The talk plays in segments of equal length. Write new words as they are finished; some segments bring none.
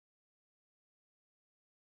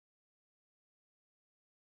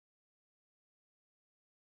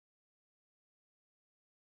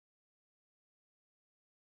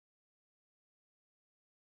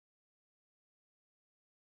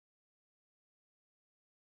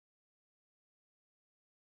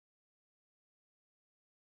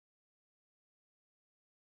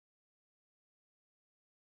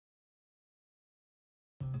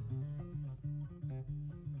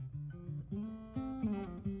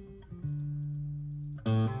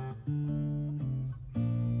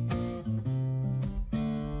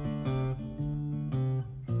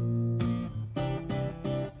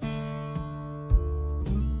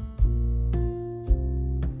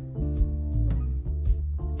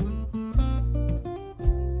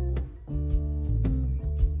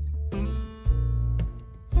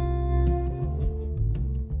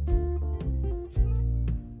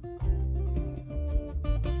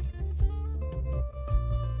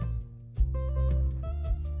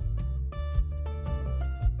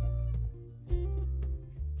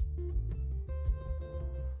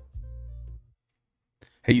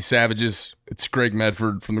Hey, Savages. It's Greg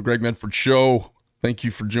Medford from the Greg Medford Show. Thank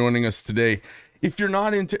you for joining us today. If you're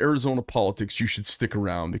not into Arizona politics, you should stick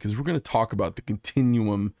around because we're going to talk about the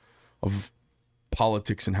continuum of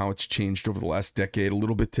politics and how it's changed over the last decade a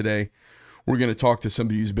little bit today. We're going to talk to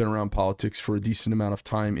somebody who's been around politics for a decent amount of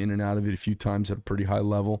time, in and out of it a few times at a pretty high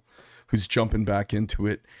level, who's jumping back into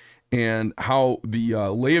it, and how the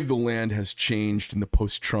lay of the land has changed in the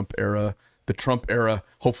post-Trump era, the Trump era,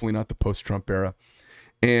 hopefully not the post-Trump era.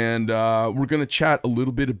 And we're going to chat a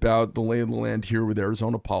little bit about the lay of the land here with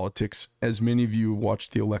Arizona politics. As many of you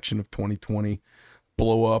watched the election of 2020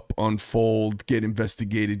 blow up, unfold, get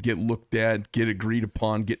investigated, get looked at, get agreed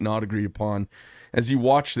upon, get not agreed upon. As you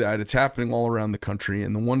watch that, it's happening all around the country.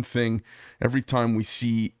 And the one thing, every time we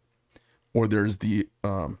see or there's the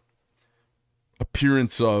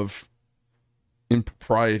appearance of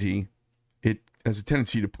impropriety, it has a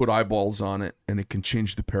tendency to put eyeballs on it, and it can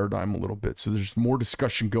change the paradigm a little bit. So there's more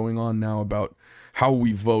discussion going on now about how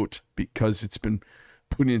we vote because it's been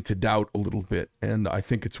put into doubt a little bit. And I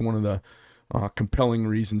think it's one of the compelling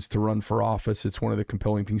reasons to run for office. It's one of the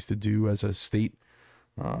compelling things to do as a state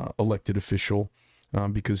elected official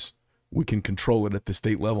because we can control it at the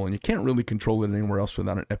state level, and you can't really control it anywhere else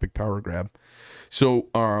without an epic power grab. So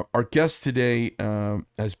our guest today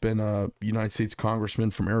has been a United States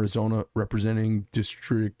congressman from Arizona representing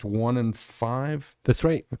District 1 and 5. That's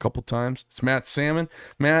right. A couple times. It's Matt Salmon.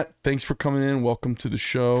 Matt, thanks for coming in. Welcome to the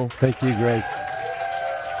show. Thank you, Greg.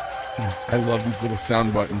 I love these little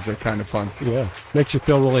sound buttons. They're kind of fun. Yeah, makes you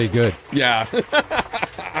feel really good. Yeah.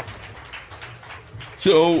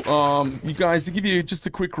 So, you guys, to give you just a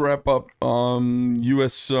quick wrap up,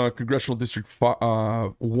 U.S. Congressional District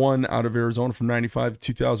 1 out of Arizona from 95 to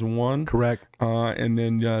 2001. Correct. And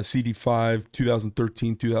then CD5,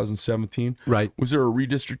 2013, 2017. Right. Was there a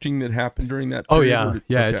redistricting that happened during that Oh, period?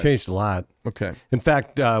 yeah. Okay. It changed a lot. Okay. In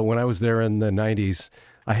fact, when I was there in the 90s,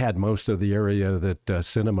 I had most of the area that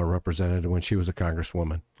Cinema represented when she was a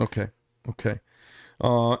congresswoman. Okay.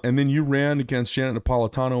 And then you ran against Janet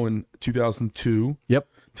Napolitano in 2002. Yep.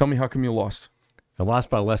 Tell me, how come you lost? I lost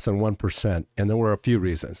by less than 1%, and there were a few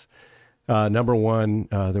reasons. Number one,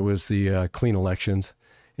 there was the clean elections,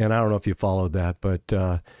 and I don't know if you followed that, but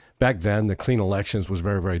back then the clean elections was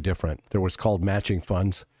very, very different. There was called matching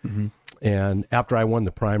funds, and after I won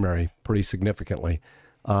the primary pretty significantly,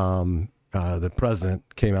 the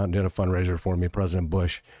president came out and did a fundraiser for me, President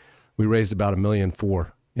Bush. We raised about $1.4 million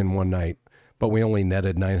in one night, but we only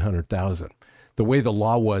netted $900,000. The way the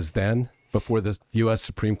law was then, before the U.S.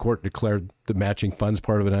 Supreme Court declared the matching funds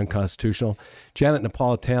part of it unconstitutional, Janet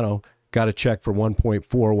Napolitano got a check for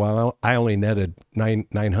 1.4, while I only netted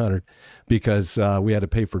 900 because we had to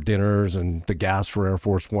pay for dinners and the gas for Air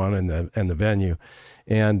Force One and the venue.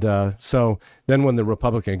 And so then when the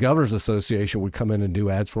Republican Governors Association would come in and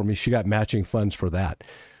do ads for me, she got matching funds for that.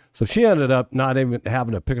 So she ended up not even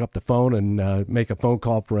having to pick up the phone and make a phone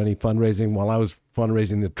call for any fundraising while I was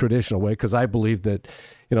fundraising the traditional way, because I believed that,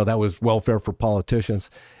 that was welfare for politicians.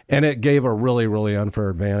 And it gave a really, really unfair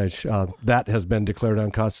advantage. That has been declared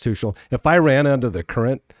unconstitutional. If I ran under the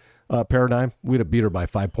current paradigm, we'd have beat her by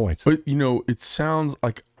 5 points. But, it sounds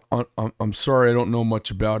like, I'm sorry, I don't know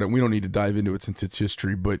much about it. We don't need to dive into it since it's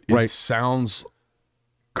history, but it sounds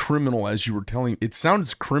criminal as you were telling. It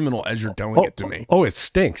sounds criminal as you're telling it to me. Oh, it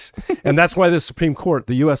stinks. And that's why the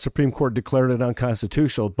U.S. Supreme Court declared it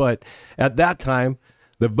unconstitutional. But at that time,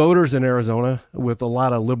 the voters in Arizona, with a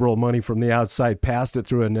lot of liberal money from the outside, passed it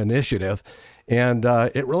through an initiative, and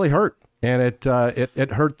it really hurt. And it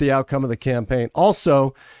hurt the outcome of the campaign.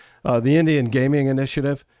 Also, the Indian Gaming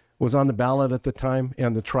Initiative was on the ballot at the time,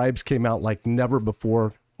 and the tribes came out like never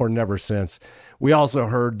before or never since. We also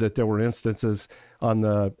heard that there were instances on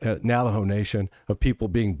the Navajo Nation of people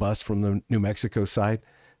being bused from the New Mexico side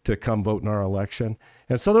to come vote in our election.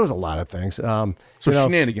 And so there was a lot of things. So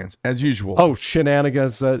shenanigans, as usual. Oh,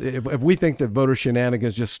 shenanigans. If we think that voter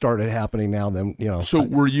shenanigans just started happening now, then, So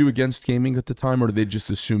were you against gaming at the time, or did they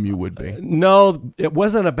just assume you would be? No, it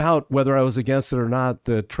wasn't about whether I was against it or not.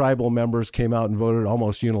 The tribal members came out and voted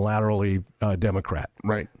almost unilaterally Democrat.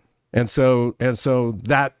 Right. And so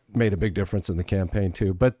that made a big difference in the campaign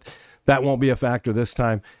too. But that won't be a factor this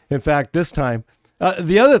time. In fact, this time,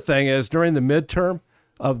 the other thing is during the midterm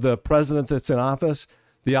of the president that's in office,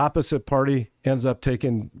 the opposite party ends up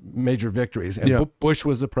taking major victories. And Bush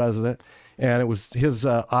was the president, and it was his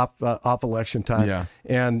off election time. Yeah.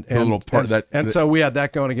 And so we had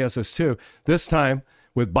that going against us too. This time,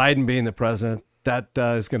 with Biden being the president, that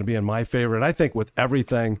is going to be in my favor. And I think with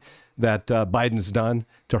everything that Biden's done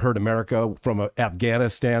to hurt America, from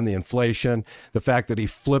Afghanistan, the inflation, the fact that he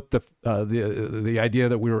flipped the idea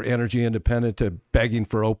that we were energy independent to begging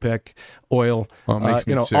for OPEC oil, makes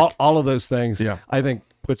me sick. all of those things, Yeah. I think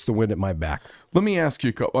puts the wind at my back. Let me ask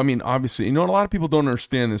you a couple. I mean, obviously, a lot of people don't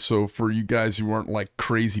understand this. So for you guys who aren't like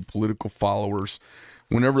crazy political followers,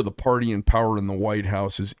 whenever the party in power in the White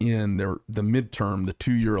House is in the midterm, the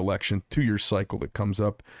 2-year election, 2-year cycle that comes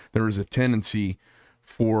up, there is a tendency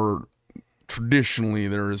for, traditionally,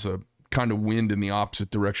 there is a kind of wind in the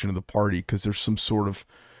opposite direction of the party, because there's some sort of,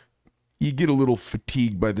 you get a little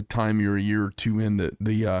fatigued by the time you're a year or two in.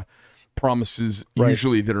 The promises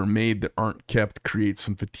usually that are made that aren't kept create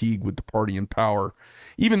some fatigue with the party in power.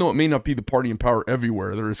 Even though it may not be the party in power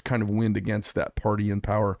everywhere, there is kind of wind against that party in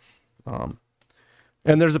power. And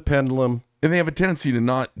there's a pendulum. And they have a tendency to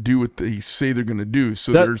not do what they say they're going to do.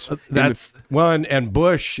 So that's one. And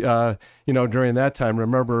Bush, during that time,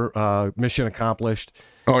 remember mission accomplished.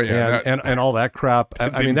 Oh yeah, and all that crap.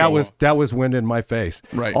 I mean, that was wind in my face.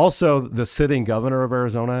 Right. Also, the sitting governor of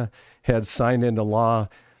Arizona had signed into law.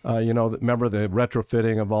 Remember the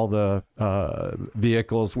retrofitting of all the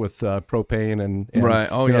vehicles with propane and right.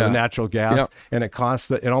 the natural gas, yep. And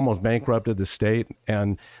it almost bankrupted the state,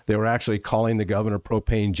 and they were actually calling the governor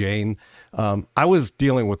Propane Jane. I was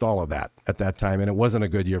dealing with all of that at that time, and it wasn't a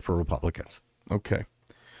good year for Republicans. Okay.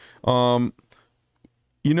 Let's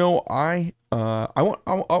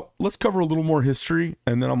cover a little more history,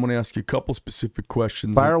 and then I'm going to ask you a couple specific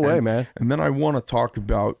questions. Fire away, man. And then I want to talk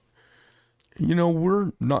about,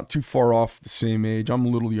 we're not too far off the same age. I'm a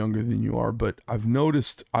little younger than you are, but I've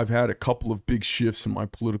noticed I've had a couple of big shifts in my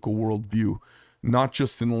political worldview, not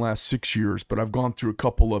just in the last 6 years, but I've gone through a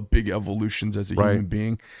couple of big evolutions as a human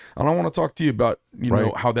being. And I want to talk to you about,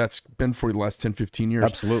 how that's been for you the last 10, 15 years.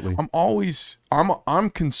 Absolutely. I'm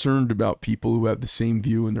concerned about people who have the same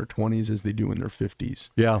view in their 20s as they do in their 50s.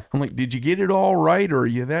 Yeah. I'm like, did you get it all right? Or are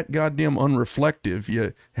you that goddamn unreflective?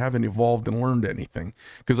 You haven't evolved and learned anything.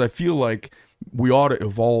 Because I feel like we ought to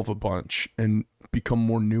evolve a bunch and become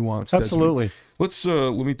more nuanced. Absolutely.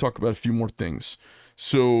 Let me talk about a few more things.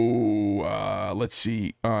 So let's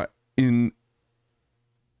see. In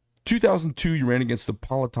 2002, you ran against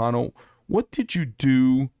Napolitano. What did you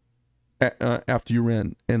do after you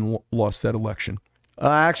ran and lost that election?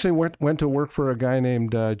 I actually went to work for a guy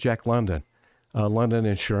named Jack London, London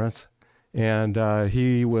Insurance, and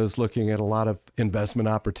he was looking at a lot of investment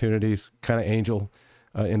opportunities, kind of angel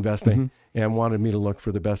investing, and wanted me to look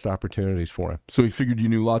for the best opportunities for him. So he figured you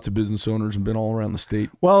knew lots of business owners and been all around the state.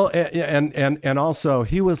 Well, and also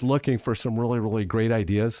he was looking for some really, really great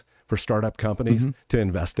ideas for startup companies to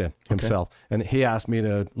invest in himself. Okay. And he asked me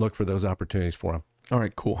to look for those opportunities for him. All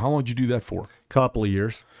right, cool. How long did you do that for? Couple of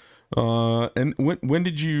years. And when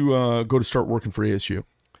did you go to start working for ASU?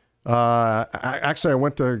 I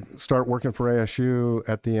went to start working for ASU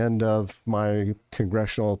at the end of my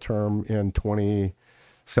congressional term in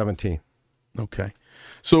 2017. Okay.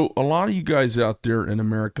 So a lot of you guys out there in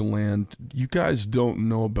America land, you guys don't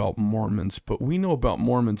know about Mormons, but we know about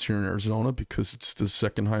Mormons here in Arizona because it's the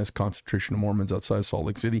second highest concentration of Mormons outside Salt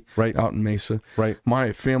Lake City, right out in Mesa. Right.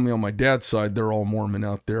 My family on my dad's side, they're all Mormon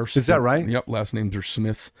out there. Is that right? Yep. Last names are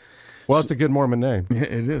Smiths. Well, it's a good Mormon name. Yeah,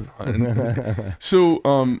 it is. So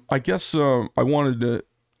I guess I wanted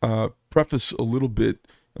to preface a little bit.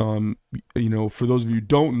 For those of you who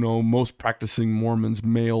don't know, most practicing Mormons,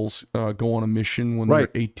 males, go on a mission when they're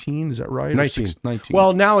 18. Is that right? 19. 19.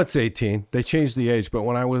 Well, now it's 18. They changed the age, but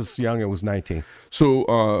when I was young, it was 19.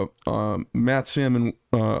 So Matt Salmon,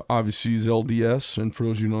 obviously, is LDS, and for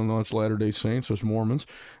those of you who don't know, it's Latter-day Saints, so it's Mormons,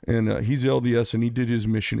 and he's LDS, and he did his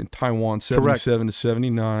mission in Taiwan, 77 to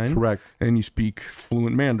 79. Correct. And you speak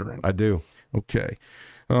fluent Mandarin. I do. Okay.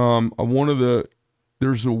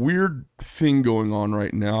 There's a weird thing going on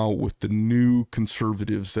right now with the new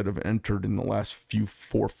conservatives that have entered in the last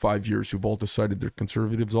 4 or 5 years who've all decided they're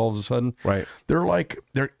conservatives all of a sudden. Right.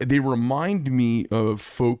 They remind me of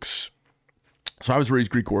folks. So I was raised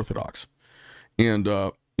Greek Orthodox. And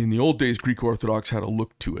in the old days, Greek Orthodox had a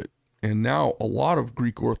look to it. And now a lot of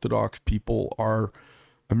Greek Orthodox people are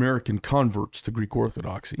American converts to Greek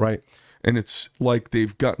Orthodoxy. Right. And it's like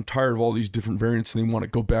they've gotten tired of all these different variants and they want to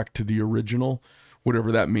go back to the original.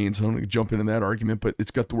 Whatever that means. I don't want to jump into that argument, but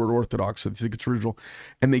it's got the word Orthodox, so they think it's original.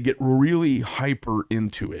 And they get really hyper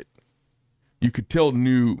into it. You could tell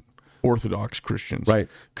new Orthodox Christians. Right.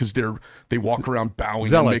 Because they walk around bowing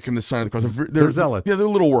zealots. and making the sign of the cross. They're zealots. Yeah, they're a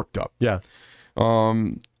little worked up. Yeah.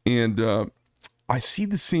 And I see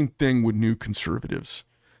the same thing with new conservatives.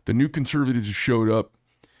 The new conservatives who showed up,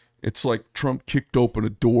 it's like Trump kicked open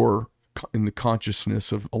a door in the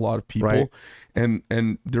consciousness of a lot of people, Right.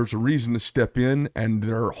 and there's a reason to step in, and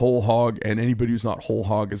they're whole hog, and anybody who's not whole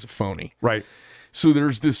hog is a phony. Right. So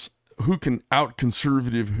there's this who can out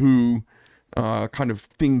conservative who kind of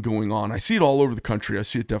thing going on. I see it all over the country. I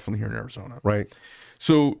see it definitely here in Arizona. Right.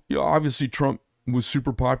 So obviously Trump was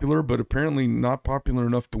super popular, but apparently not popular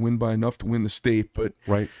enough to win by enough to win the state. But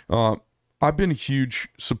Right. I've been a huge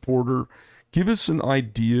supporter. Give us an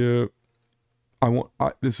idea.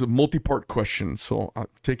 This is a multi-part question, so I'm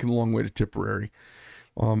taking a long way to Tipperary.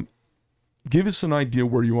 Give us an idea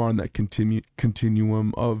where you are on that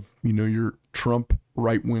continuum of, your Trump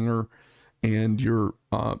right-winger and your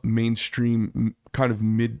mainstream kind of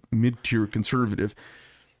mid-tier conservative.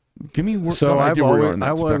 Give me an idea where you are on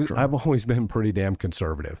that spectrum. I've always been pretty damn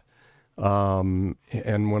conservative. And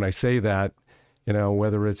when I say that,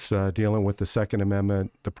 whether it's dealing with the Second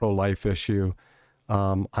Amendment, the pro-life issue,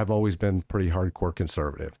 I've always been pretty hardcore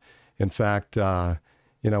conservative. In fact,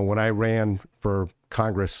 when I ran for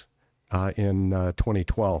Congress in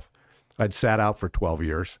 2012, I'd sat out for 12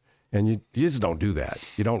 years. And you just don't do that.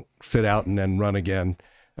 You don't sit out and then run again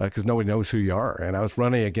because nobody knows who you are. And I was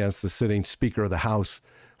running against the sitting Speaker of the House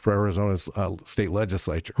for Arizona's state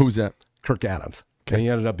legislature. Who's that? Kirk Adams. Okay. And he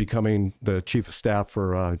ended up becoming the chief of staff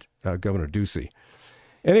for Governor Ducey.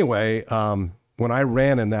 Anyway, when I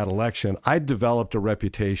ran in that election, I developed a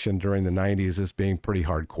reputation during the 90s as being pretty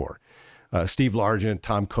hardcore. Steve Largent,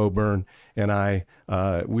 Tom Coburn, and I,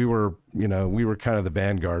 we were kind of the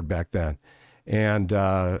vanguard back then. And,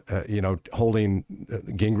 holding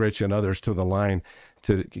Gingrich and others to the line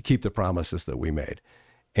to keep the promises that we made.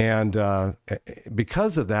 And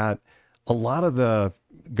because of that, a lot of the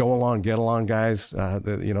go along, get along guys,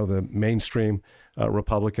 the mainstream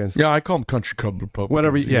Republicans. Yeah, I call them country club Republicans.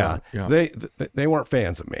 Whatever. Yeah. They weren't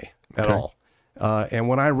fans of me at all. And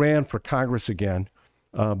when I ran for Congress again,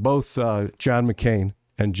 both John McCain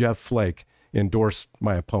and Jeff Flake endorsed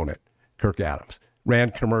my opponent, Kirk Adams.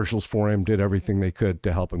 Ran commercials for him, did everything they could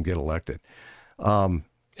to help him get elected.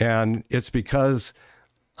 And it's because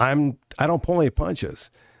I don't pull any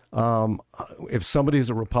punches. If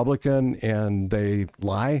somebody's a Republican and they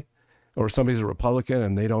lie, or somebody's a Republican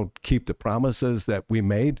and they don't keep the promises that we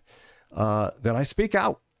made, then I speak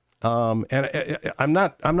out. And I'm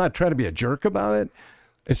not trying to be a jerk about it.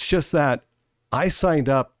 It's just that I signed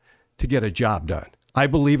up to get a job done. I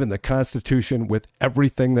believe in the Constitution with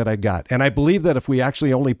everything that I got. And I believe that if we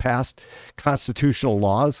actually only passed constitutional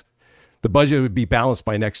laws, the budget would be balanced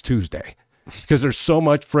by next Tuesday. Because there's so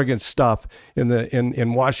much friggin' stuff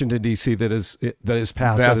in Washington, D.C. that is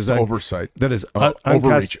passed. Vast that is oversight. That is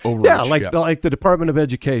overreach. Yeah, like the Department of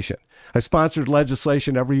Education. I sponsored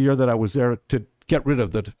legislation every year that I was there to get rid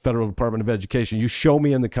of the Federal Department of Education. You show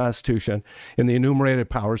me in the Constitution, in the enumerated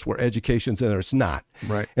powers, where education's in there. It's not.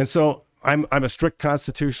 Right. And so I'm a strict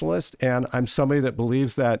constitutionalist, and I'm somebody that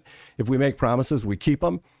believes that if we make promises, we keep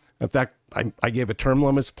them. In fact, I gave a term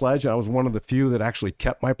limits pledge, and I was one of the few that actually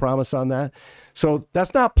kept my promise on that. So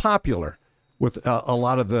that's not popular with a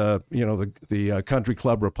lot of the country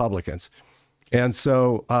club Republicans. And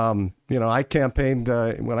so, I campaigned,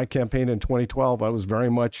 when I campaigned in 2012, I was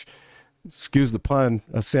very much, excuse the pun,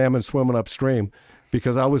 a salmon swimming upstream,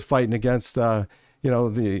 because I was fighting against all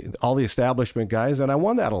the establishment guys, and I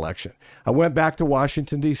won that election. I went back to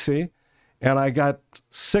Washington, D.C., and I got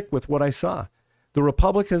sick with what I saw. The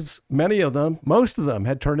Republicans, many of them, most of them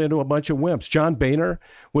had turned into a bunch of wimps. John Boehner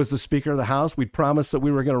was the Speaker of the House. We'd promised that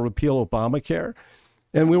we were going to repeal Obamacare,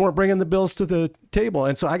 and we weren't bringing the bills to the table.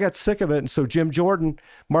 And so I got sick of it. And so Jim Jordan,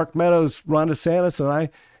 Mark Meadows, Ron DeSantis, and I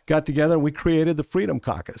got together, and we created the Freedom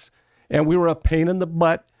Caucus. And we were a pain in the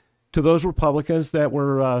butt to those Republicans that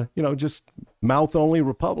were, just mouth-only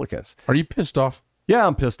Republicans. Are you pissed off? Yeah,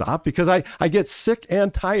 I'm pissed off because I get sick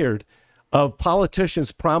and tired of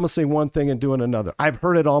politicians promising one thing and doing another. I've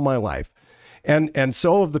heard it all my life. And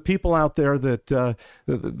so of the people out there that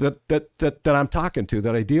I'm talking to,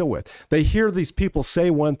 that I deal with, they hear these people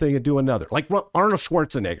say one thing and do another. Like Arnold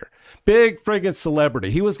Schwarzenegger, big friggin'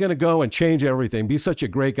 celebrity. He was going to go and change everything, be such a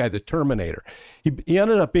great guy, the Terminator. He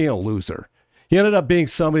ended up being a loser. He ended up being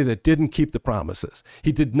somebody that didn't keep the promises.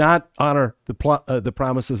 He did not honor the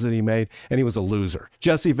promises that he made, and he was a loser.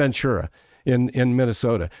 Jesse Ventura in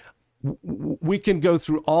Minnesota. We can go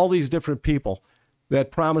through all these different people that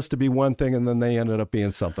promised to be one thing and then they ended up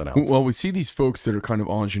being something else. Well, we see these folks that are kind of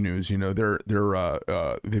ingenues. You know,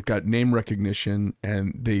 they've got name recognition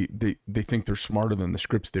and they think they're smarter than the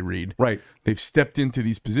scripts they read. Right. They've stepped into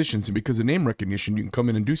these positions, and because of name recognition, you can come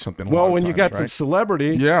in and do something. Well, when you got some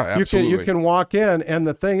celebrity, yeah, absolutely. you can walk in, and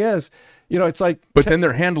the thing is, you know, it's like. But then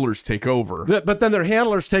their handlers take over. But then their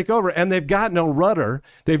handlers take over, and they've got no rudder.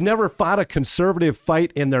 They've never fought a conservative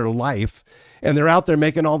fight in their life. And they're out there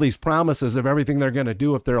making all these promises of everything they're going to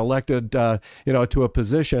do if they're elected, you know, to a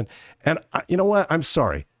position. And you know what? I'm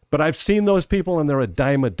sorry, but I've seen those people, and they're a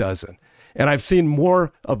dime a dozen. And I've seen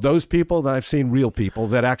more of those people than I've seen real people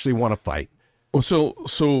that actually want to fight. Well,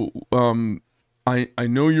 I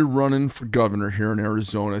know you're running for governor here in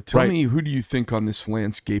Arizona. Tell me, who do you think on this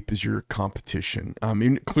landscape is your competition? I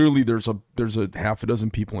mean, clearly there's a half a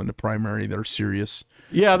dozen people in the primary that are serious.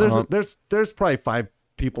 Yeah, there's probably 5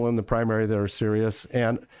 people in the primary that are serious,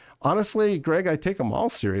 and honestly, Greg, I take them all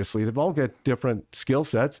seriously. They've all got different skill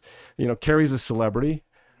sets. You know, Carrie's a celebrity,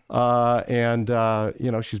 and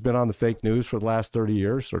you know, she's been on the fake news for the last 30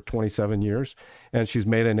 years or 27 years, and she's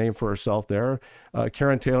made a name for herself there.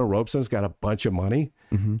 Karen Taylor Robeson's got a bunch of money,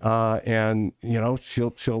 and you know,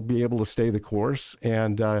 she'll be able to stay the course.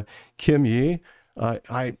 And Kim Yee,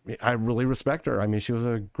 I really respect her. I mean, she was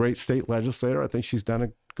a great state legislator. I think she's done a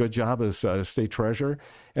good job as state treasurer.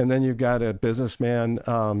 And then you've got a businessman,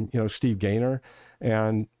 you know, Steve Gaynor,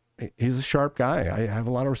 and he's a sharp guy. I have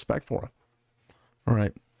a lot of respect for him. All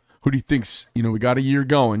right. Who do you think's, you know, we got a year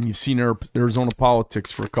going. You've seen Arizona politics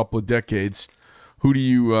for a couple of decades. Who do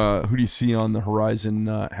you see on the horizon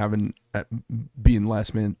being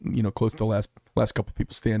last man, you know, close to last couple of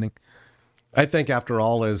people standing? I think after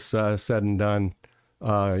all is said and done,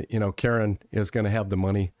 you know, Karen is going to have the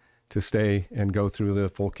money to stay and go through the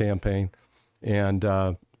full campaign. And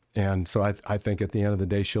so I think at the end of the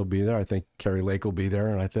day, she'll be there. I think Carrie Lake will be there.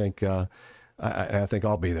 And I think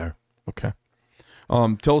I'll be there. Okay.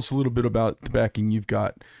 Tell us a little bit about the backing you've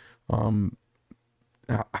got.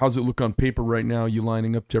 How's it look on paper right now? You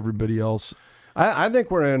lining up to everybody else? I think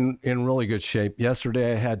we're in really good shape.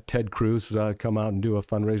 Yesterday, I had Ted Cruz come out and do a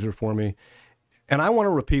fundraiser for me. And I want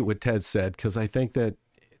to repeat what Ted said, because I think that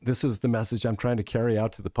this is the message I'm trying to carry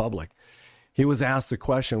out to the public. He was asked the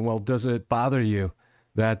question, well, does it bother you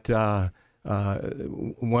that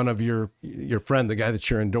one of your friend, the guy that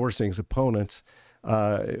you're endorsing's opponents,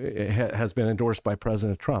 has been endorsed by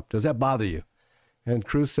President Trump? Does that bother you? And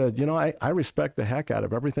Cruz said, you know, I respect the heck out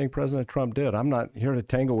of everything President Trump did. I'm not here to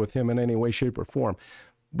tangle with him in any way, shape, or form.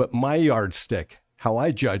 But my yardstick, how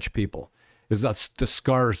I judge people, is that's the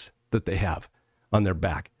scars that they have on their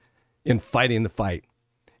back in fighting the fight.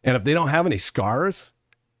 And if they don't have any scars,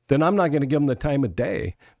 then I'm not going to give them the time of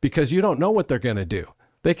day, because you don't know what they're going to do.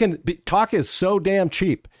 Talk is so damn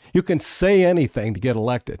cheap. You can say anything to get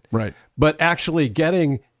elected. Right. But actually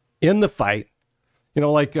getting in the fight, you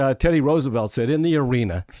know, like Teddy Roosevelt said, in the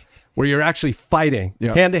arena, where you're actually fighting,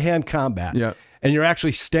 hand-to-hand combat, and you're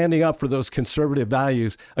actually standing up for those conservative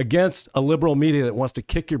values against a liberal media that wants to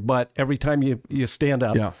kick your butt every time you stand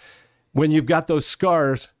up. Yeah. When you've got those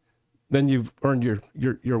scars, then you've earned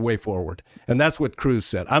your way forward. And that's what Cruz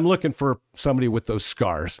said. I'm looking for somebody with those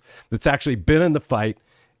scars that's actually been in the fight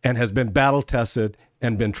and has been battle-tested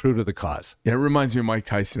and been true to the cause. Yeah, it reminds me of Mike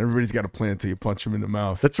Tyson. Everybody's got a plan until you punch him in the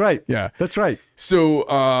mouth. That's right. Yeah. That's right.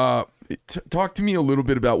 So talk to me a little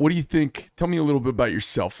bit about, what do you think? Tell me a little bit about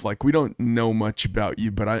yourself. Like, we don't know much about you,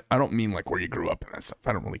 but I don't mean like where you grew up and that stuff.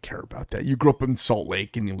 I don't really care about that. You grew up in Salt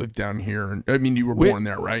Lake and you lived down here. And I mean, you were born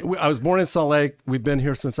there, right? I was born in Salt Lake. We've been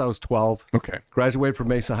here since I was 12. Okay. Graduated from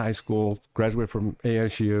Mesa High School, graduated from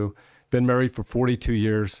ASU, been married for 42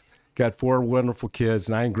 years, got 4 wonderful kids,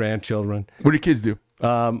 9 grandchildren. What do your kids do?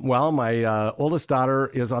 Well, my oldest daughter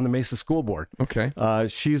is on the Mesa School Board. Okay.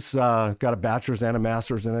 She's got a bachelor's and a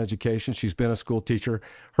master's in education. She's been a school teacher.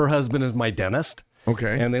 Her husband is my dentist.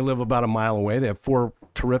 Okay. And they live about a mile away. They have 4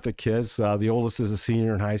 terrific kids. The oldest is a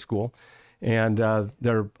senior in high school. And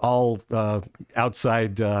they're all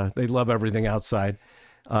outside. They love everything outside.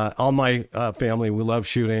 All my family, we love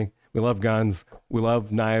shooting. We love guns. We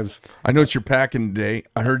love knives. I know what you're packing today.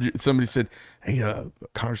 I heard somebody said, hey,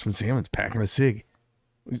 Congressman Salmon's packing a cig.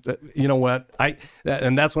 You know what?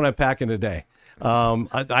 And that's what I'm packing today. I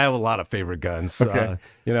have a lot of favorite guns. Okay.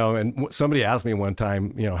 You know, and somebody asked me one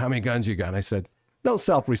time, you know, how many guns you got? And I said, no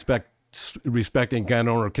respecting gun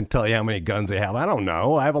owner can tell you how many guns they have. I don't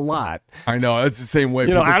know. I have a lot. I know. It's the same way.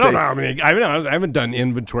 You know, I don't know how many. I haven't done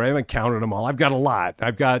inventory. I haven't counted them all. I've got a lot.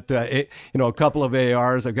 I've got, you know, a couple of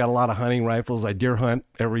ARs. I've got a lot of hunting rifles. I deer hunt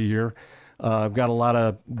every year. I've got a lot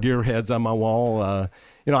of deer heads on my wall.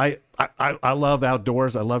 You know, I love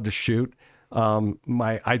outdoors. I love to shoot.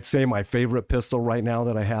 I'd say my favorite pistol right now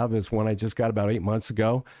that I have is one I just got about 8 months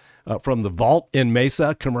ago. From the Vault in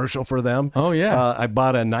Mesa, commercial for them. Oh, yeah. I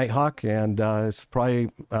bought a Nighthawk, and it's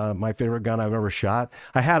probably my favorite gun I've ever shot.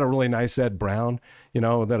 I had a really nice Ed Brown,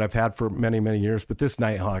 that I've had for many, many years, but this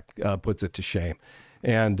Nighthawk puts it to shame.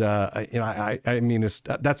 And, I mean,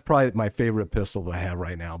 that's probably my favorite pistol that I have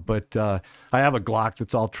right now. But I have a Glock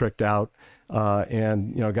that's all tricked out.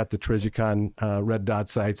 And got the Trijicon red dot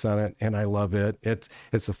sights on it, and I love it.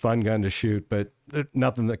 It's a fun gun to shoot, but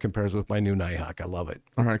nothing that compares with my new Nighthawk. I love it.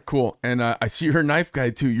 All right, cool. And I see you're a knife guy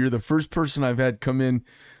too. You're the first person I've had come in,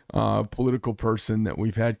 political person that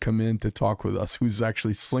we've had come in to talk with us who's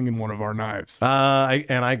actually slinging one of our knives.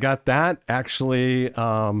 I got that actually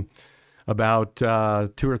about 2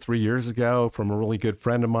 or 3 years ago from a really good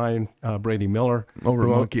friend of mine, Brady Miller, over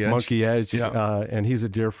at Monkey Edge. Yeah. And he's a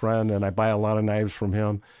dear friend, and I buy a lot of knives from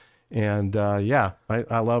him. And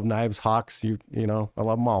I love knives, hawks. I love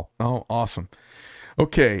them all. Oh, awesome.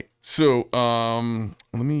 Okay, so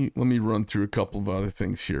let me run through a couple of other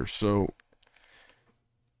things here. So,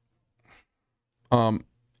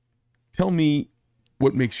 tell me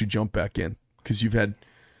what makes you jump back in, because you've had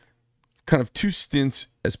kind of 2 stints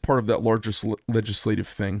as part of that largest legislative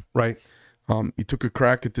thing. Right. You took a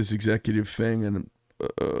crack at this executive thing, and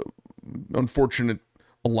unfortunate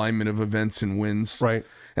alignment of events and wins. Right.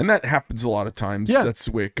 And that happens a lot of times. Yeah. That's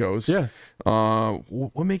the way it goes. Yeah.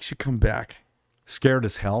 What makes you come back? Scared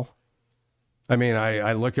as hell. I mean,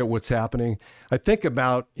 I look at what's happening. I think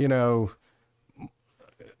about, my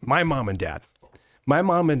mom and dad. My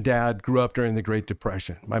mom and dad grew up during the Great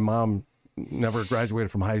Depression. My mom never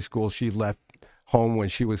graduated from high school. She left home when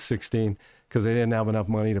she was 16 because they didn't have enough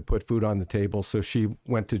money to put food on the table. So she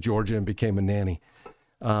went to Georgia and became a nanny.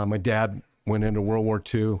 My dad went into World War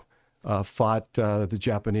II, fought the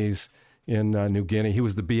Japanese in New Guinea. He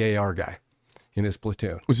was the BAR guy in his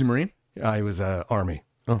platoon. Was he Marine? He was Army.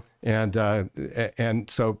 Oh. And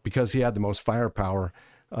so because he had the most firepower,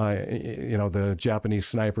 the Japanese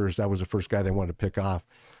snipers, that was the first guy they wanted to pick off.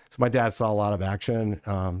 So my dad saw a lot of action,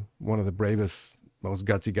 one of the bravest, most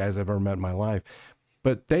gutsy guys I've ever met in my life.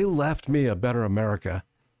 But they left me a better America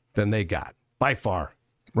than they got, by far.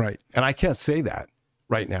 Right. And I can't say that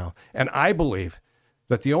right now. And I believe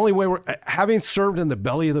that the only way having served in the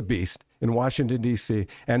belly of the beast in Washington, D.C.,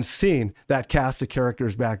 and seen that cast of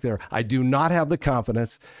characters back there, I do not have the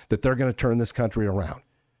confidence that they're going to turn this country around.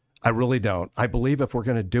 I really don't. I believe if we're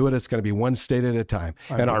going to do it, it's going to be one state at a time.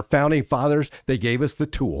 And our founding fathers, they gave us the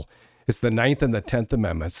tool. It's the 9th and the 10th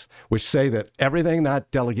Amendments, which say that everything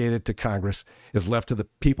not delegated to Congress is left to the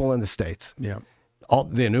people in the states. Yeah. All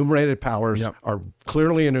the enumerated powers are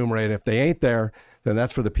clearly enumerated. If they ain't there, then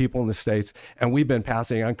that's for the people in the states. And we've been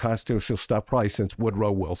passing unconstitutional stuff probably since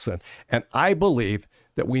Woodrow Wilson. And I believe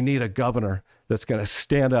that we need a governor that's going to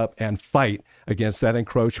stand up and fight against that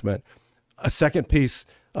encroachment. A second piece,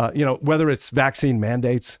 whether it's vaccine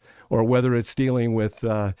mandates or whether it's dealing with,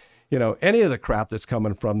 any of the crap that's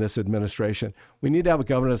coming from this administration, we need to have a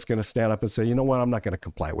governor that's going to stand up and say, you know what, I'm not going to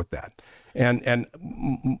comply with that. And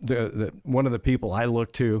one of the people I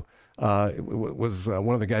look to was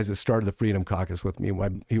one of the guys that started the Freedom Caucus with me.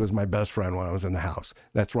 He was my best friend when I was in the House.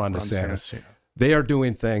 That's Ron DeSantis. They are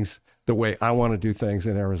doing things the way I want to do things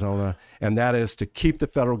in Arizona, and that is to keep the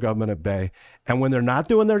federal government at bay. And when they're not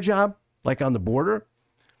doing their job, like on the border,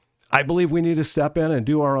 I believe we need to step in and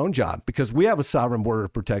do our own job because we have a sovereign border to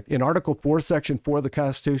protect. In Article 4, Section 4 of the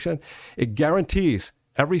Constitution, it guarantees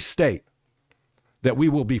every state that we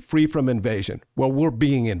will be free from invasion. Well, we're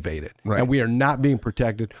being invaded, and we are not being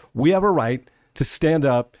protected. We have a right to stand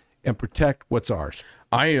up and protect what's ours.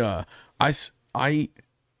 I've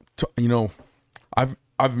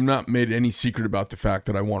not made any secret about the fact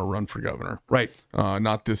that I want to run for governor. Right.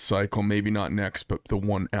 Not this cycle, maybe not next, but the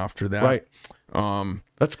one after that. Right.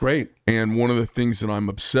 That's great. And one of the things that I'm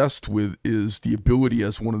obsessed with is the ability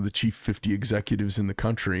as one of the chief 50 executives in the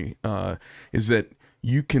country, is that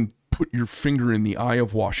you can put your finger in the eye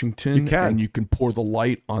of Washington and you can pour the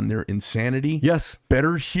light on their insanity. Yes.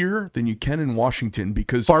 Better here than you can in Washington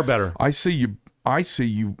because far better. I say you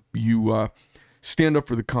stand up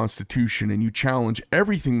for the Constitution and you challenge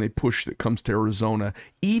everything they push that comes to Arizona,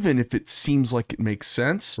 even if it seems like it makes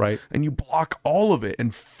sense. Right. And you block all of it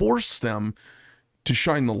and force them to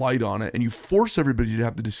shine the light on it. And you force everybody to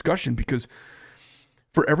have the discussion because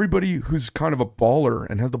for everybody who's kind of a baller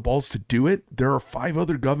and has the balls to do it, there are 5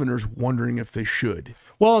 other governors wondering if they should.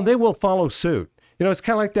 Well, and they will follow suit. You know, it's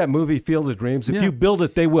kind of like that movie Field of Dreams. If Yeah. you build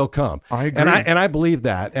it, they will come. I agree. And I believe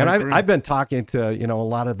that. And I agree. I've been talking to, you know, a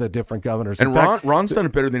lot of the different governors. And In fact, Ron's done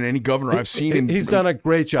it better than any governor I've seen. He's done a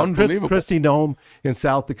great job. Unbelievable. Christy Nome in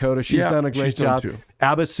South Dakota, she's done a great she's done job. too.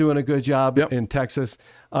 Abbott's doing a good job Yep. in Texas.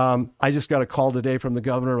 I just got a call today from the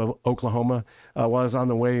governor of Oklahoma while I was on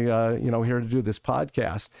the way, here to do this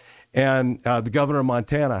podcast. And the governor of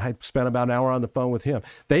Montana, I spent about an hour on the phone with him.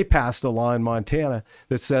 They passed a law in Montana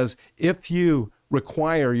that says if you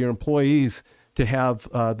require your employees to have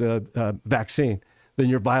the vaccine, then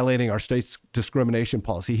you're violating our state's discrimination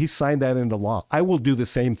policy. He signed that into law. I will do the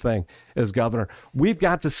same thing as governor. We've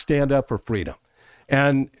got to stand up for freedom.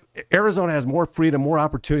 And Arizona has more freedom, more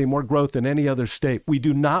opportunity, more growth than any other state. We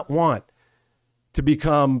do not want to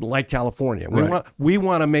become like California. We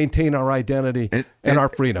want to maintain our identity and our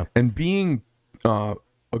freedom. And being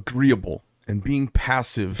agreeable and being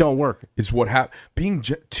passive don't work. Is what happens. Being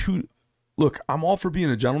look, I'm all for being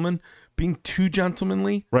a gentleman. Being too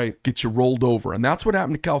gentlemanly gets you rolled over. And that's what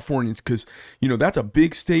happened to Californians because, you know, that's a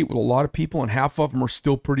big state with a lot of people and half of them are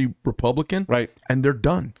still pretty Republican. Right. And they're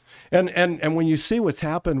done. And when you see what's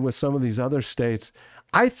happened with some of these other states,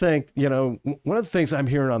 I think, you know, one of the things I'm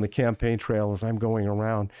hearing on the campaign trail as I'm going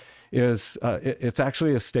around is it's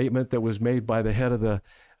actually a statement that was made by the head of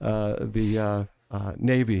the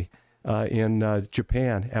Navy in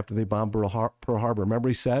Japan after they bombed Pearl Harbor. Remember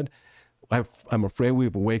he said, I'm afraid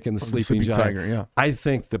we've awakened the sleeping giant. Tiger, yeah. I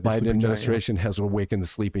think the Biden administration has awakened the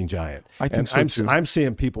sleeping giant. I think so too. I'm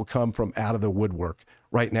seeing people come from out of the woodwork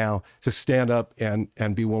right now to stand up and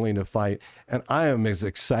be willing to fight. And I am as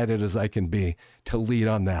excited as I can be to lead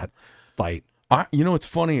on that fight. You know, it's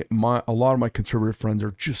funny. A lot of my conservative friends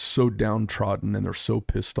are just so downtrodden and they're so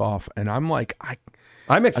pissed off. And I'm like,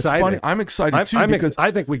 I'm excited. Funny. I'm excited too because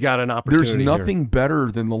I think we got an opportunity. There's nothing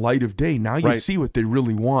better than the light of day. Now you see what they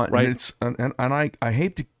really want. Right. And I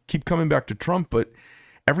hate to keep coming back to Trump, but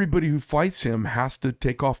everybody who fights him has to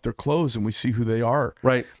take off their clothes and we see who they are.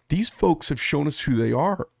 Right. These folks have shown us who they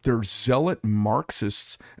are. They're zealot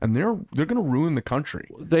Marxists and they're going to ruin the country.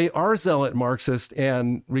 They are zealot Marxists,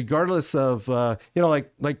 and regardless of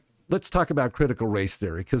like let's talk about critical race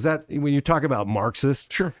theory, because that when you talk about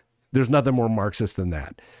Marxist, sure. There's nothing more Marxist than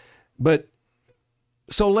that. But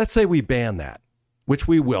so let's say we ban that, which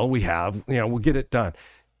we will, we have, we'll get it done.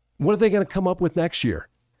 What are they going to come up with next year?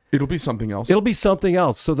 It'll be something else. It'll be something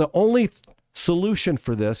else. So the only solution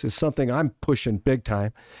for this is something I'm pushing big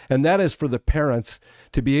time, and that is for the parents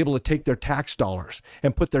to be able to take their tax dollars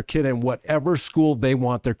and put their kid in whatever school they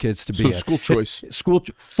want their kids to be in. School choice.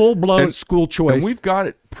 Full-blown school choice. And we've got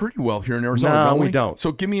it pretty well here in Arizona, no, don't we? we don't.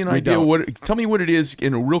 So give me an idea. Tell me what it is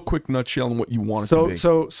in a real quick nutshell and what you want it to be.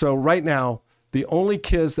 So right now, the only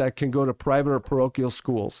kids that can go to private or parochial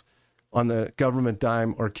schools on the government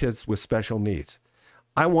dime are kids with special needs.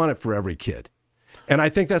 I want it for every kid. And I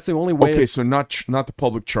think that's the only way. Okay, so not the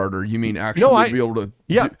public charter. You mean actually be able to?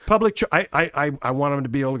 Yeah, public. I want them to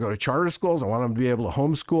be able to go to charter schools. I want them to be able to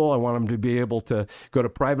homeschool. I want them to be able to go to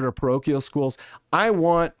private or parochial schools. I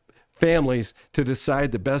want families to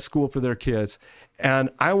decide the best school for their kids, and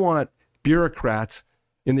I want bureaucrats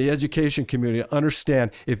in the education community to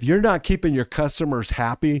understand if you're not keeping your customers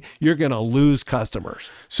happy, you're going to lose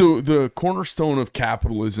customers. So the cornerstone of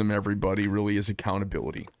capitalism, everybody, really is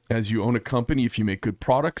accountability. As you own a company, if you make good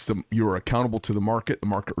products, you are accountable to the market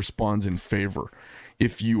responds in favor.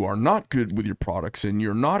 If you are not good with your products and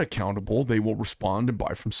you're not accountable, they will respond and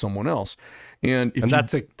buy from someone else. And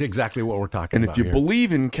that's exactly what we're talking about. And if you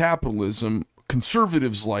believe in capitalism,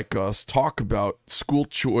 conservatives like us talk about school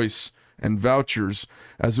choice and vouchers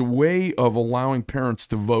as a way of allowing parents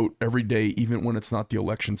to vote every day, even when it's not the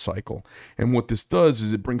election cycle. And what this does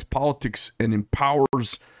is it brings politics and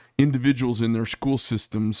empowers individuals in their school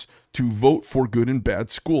systems to vote for good and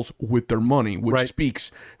bad schools with their money, which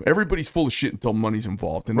speaks. Everybody's full of shit until money's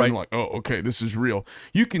involved. And then they're like, oh, okay, this is real.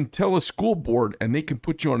 You can tell a school board and they can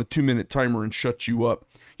put you on a 2-minute timer and shut you up.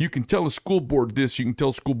 You can tell a school board this, you can tell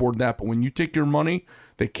a school board that, but when you take your money,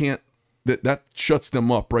 they can't, that shuts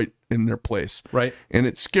them up right in their place. Right. And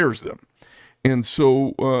it scares them. And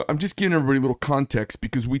so I'm just giving everybody a little context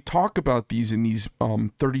because we talk about these in these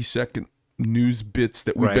 30-second news bits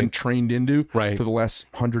that we've been trained into for the last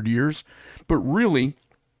 100 years. But really,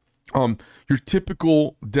 your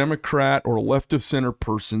typical Democrat or left of center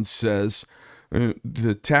person says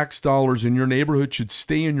the tax dollars in your neighborhood should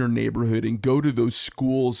stay in your neighborhood and go to those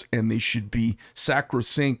schools, and they should be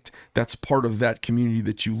sacrosanct. That's part of that community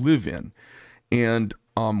that you live in. And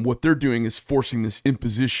what they're doing is forcing this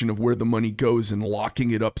imposition of where the money goes and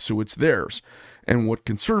locking it up so it's theirs. And what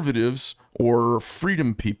conservatives or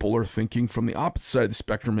freedom people are thinking from the opposite side of the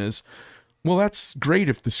spectrum is, well, that's great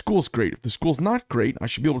if the school's great. If the school's not great, I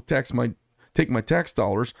should be able to take my tax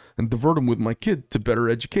dollars and divert them with my kid to better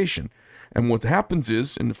education. And what happens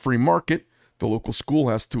is, in the free market, the local school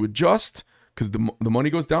has to adjust because the money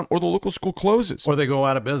goes down, or the local school closes, or they go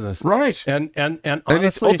out of business. Right. And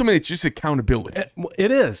honestly, ultimately, it's just accountability.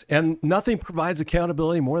 It is, and nothing provides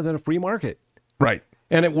accountability more than a free market. Right.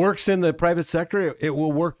 And it works in the private sector. It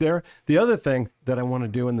will work there. The other thing that I want to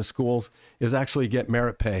do in the schools is actually get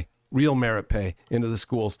merit pay, real merit pay into the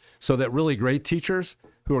schools, so that really great teachers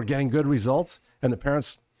who are getting good results and the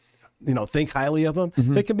parents, think highly of them,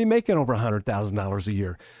 they can be making over $100,000 a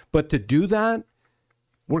year. But to do that,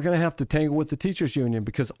 we're going to have to tangle with the teachers union,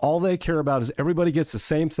 because all they care about is everybody gets the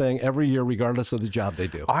same thing every year, regardless of the job they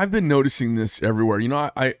do. I've been noticing this everywhere.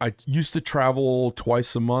 I used to travel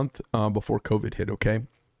twice a month before COVID hit, okay?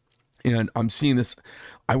 And I'm seeing this.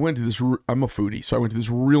 I'm a foodie, so I went to this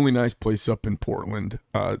really nice place up in Portland,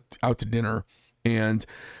 out to dinner. And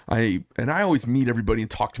I always meet everybody and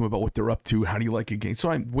talk to them about what they're up to. How do you like a game?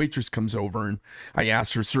 So waitress comes over and I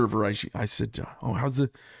asked her server, I said, oh,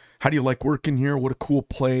 how do you like working here? What a cool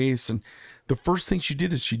place. And the first thing she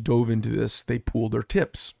did is she dove into this. They pooled their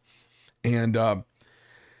tips. And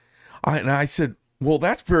I said, well,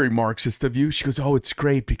 that's very Marxist of you. She goes, oh, it's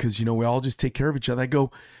great because, we all just take care of each other. I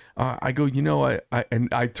go, I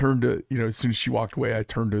turned to, as soon as she walked away, I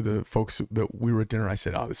turned to the folks that we were at dinner. I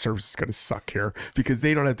said, oh, the service is going to suck here because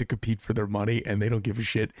they don't have to compete for their money and they don't give a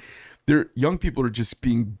shit. Young people are just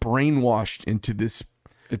being brainwashed into this.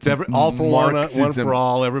 It's all for Marxism. One for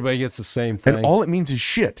all. Everybody gets the same thing. And all it means is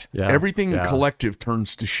shit. Yeah, everything collective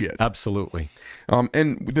turns to shit. Absolutely.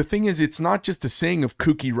 And the thing is, it's not just a saying of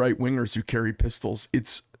kooky right-wingers who carry pistols.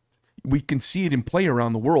 We can see it in play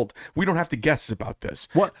around the world. We don't have to guess about this.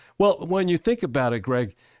 Well, when you think about it,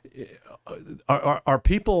 Greg, are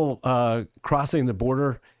people crossing the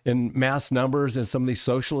border in mass numbers in some of these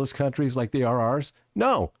socialist countries like they are ours?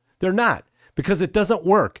 No, they're not, because it doesn't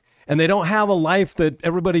work. And they don't have a life that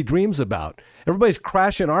everybody dreams about. Everybody's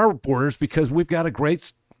crashing our borders because we've got a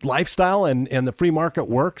great lifestyle and the free market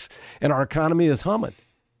works and our economy is humming.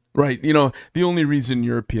 Right. The only reason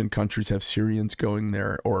European countries have Syrians going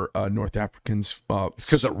there or North Africans,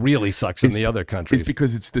 because it really sucks in the other countries. It's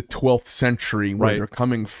because it's the 12th century where they're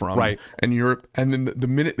coming from. Right. And Europe, and then the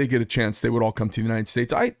minute they get a chance, they would all come to the United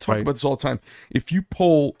States. I talk about this all the time. If you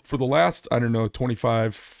poll for the last,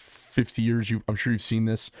 25, 50 years, I'm sure you've seen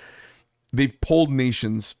this. They've polled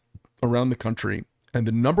nations around the country, and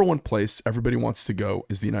the number one place everybody wants to go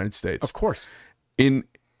is the United States. Of course. And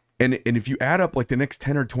if you add up like the next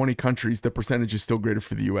 10 or 20 countries, the percentage is still greater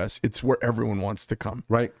for the U.S. It's where everyone wants to come.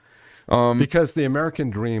 Right. Because the American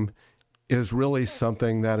dream is really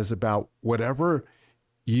something that is about whatever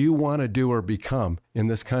you want to do or become in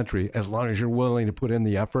this country, as long as you're willing to put in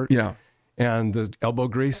the effort and the elbow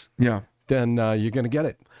grease, then you're going to get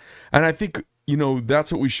it. And I think,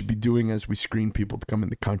 that's what we should be doing as we screen people to come in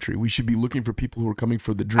the country. We should be looking for people who are coming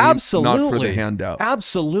for the dream, not for the handout.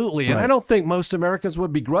 Absolutely. And I don't think most Americans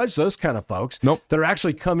would begrudge those kind of folks that are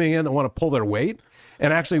actually coming in and want to pull their weight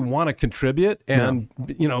and actually want to contribute and,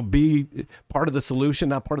 be part of the solution,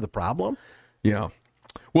 not part of the problem. Yeah.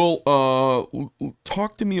 Well,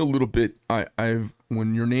 talk to me a little bit.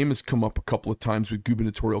 When your name has come up a couple of times with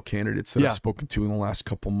gubernatorial candidates that I've spoken to in the last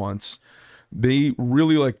couple months, they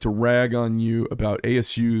really like to rag on you about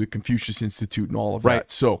ASU, the Confucius Institute, and all of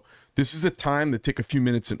that. So this is a time to take a few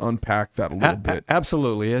minutes and unpack that a little bit.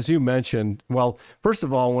 Absolutely. As you mentioned, well, first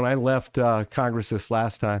of all, when I left Congress this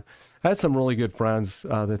last time, I had some really good friends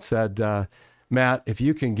that said, Matt, if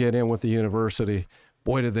you can get in with the university,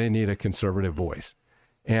 boy, do they need a conservative voice.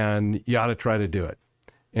 And you ought to try to do it.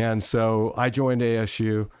 And so I joined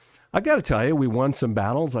ASU. I got to tell you, we won some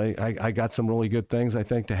battles. I got some really good things, I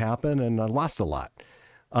think, to happen, and I lost a lot.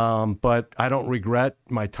 But I don't regret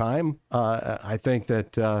my time. I think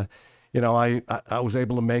that, I was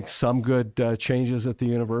able to make some good changes at the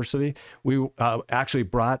university. We actually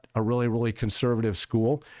brought a really, really conservative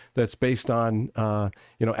school that's based on,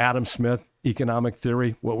 Adam Smith economic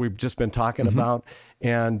theory, what we've just been talking about,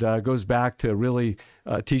 and goes back to really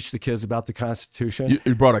teach the kids about the Constitution.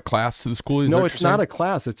 You brought a class to the school? No, it's not a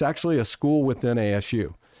class. It's actually a school within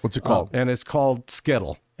ASU. What's it called? And it's called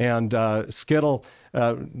Skittle. And Skittle,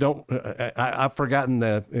 I've forgotten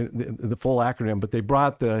the full acronym, but they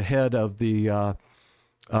brought the head of the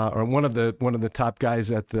or one of the top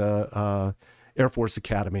guys at the Air Force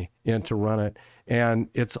Academy in to run it, and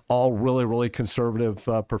it's all really, really conservative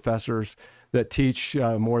professors that teach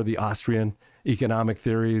more of the Austrian economic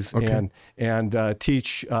theories and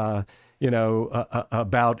teach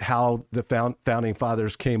about how the founding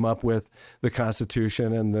fathers came up with the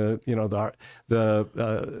Constitution and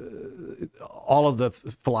all of the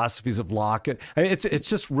philosophies of Locke. It's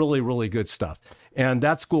just really, really good stuff. And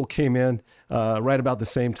that school came in right about the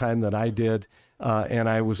same time that I did. And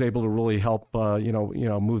I was able to really help,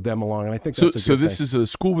 move them along. And I think that's a good so. This thing. is a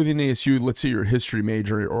school within ASU. Let's say you're a history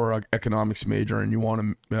major or an economics major, and you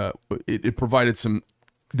want to. It provided some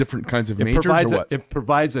different kinds of majors, or what? It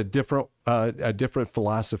provides a different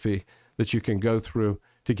philosophy that you can go through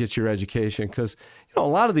to get your education. Because a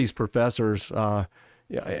lot of these professors,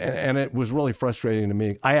 and it was really frustrating to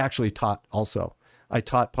me. I actually taught also. I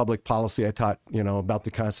taught public policy. I taught about the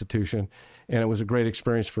Constitution, and it was a great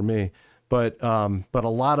experience for me. But a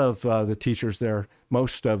lot of the teachers there,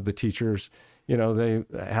 most of the teachers, they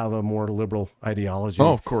have a more liberal ideology.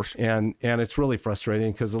 Oh, of course. And it's really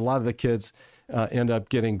frustrating because a lot of the kids end up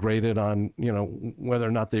getting graded on, whether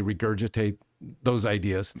or not they regurgitate those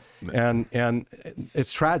ideas. And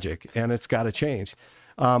it's tragic, and it's got to change.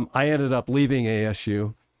 I ended up leaving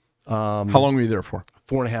ASU. How long were you there for?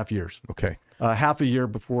 4.5 years. Okay. Half a year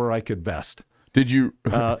before I could vest. Did you?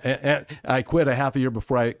 And I quit a half a year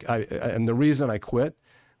before and the reason I quit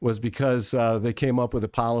was because they came up with a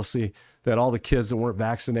policy that all the kids that weren't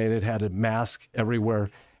vaccinated had a mask everywhere,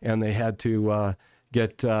 and they had to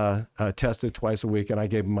get tested twice a week. And I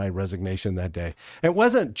gave them my resignation that day. It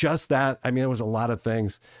wasn't just that. I mean, there was a lot of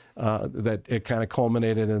things that it kind of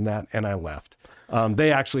culminated in that, and I left.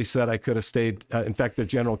 They actually said I could have stayed. In fact, the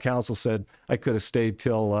general counsel said I could have stayed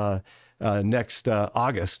till next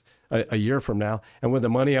August. A year from now. And with the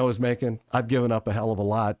money I was making, I've given up a hell of a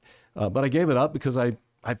lot. But I gave it up because I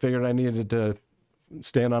figured I needed to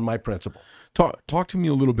stand on my principle. Talk to me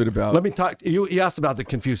a little bit about... Let me talk... You asked about the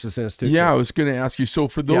Confucius Institute. Yeah, I was going to ask you. So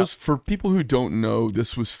for people who don't know,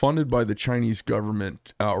 this was funded by the Chinese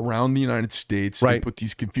government around the United States. Right. They put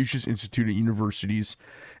these Confucius Institute at universities,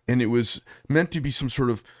 and it was meant to be some sort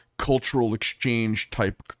of cultural exchange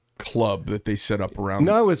type club that they set up around.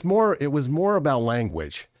 No, it was more about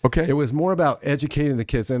language. Okay. It was more about educating the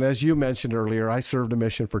kids. And as you mentioned earlier, I served a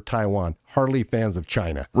mission for Taiwan, hardly fans of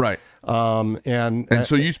China. Right. And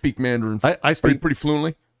so you speak Mandarin. I speak pretty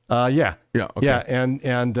fluently. Yeah. Yeah. Okay. Yeah.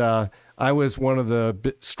 And I was one of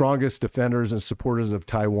the strongest defenders and supporters of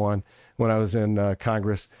Taiwan when I was in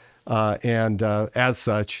Congress. And as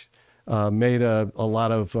such, made a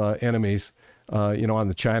lot of enemies, on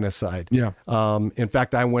the China side. Yeah. In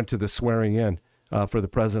fact, I went to the swearing in for the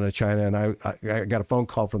president of China, and I got a phone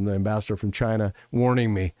call from the ambassador from China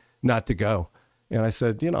warning me not to go. And I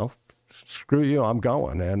said, screw you, I'm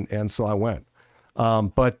going. And so I went.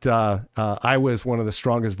 But I was one of the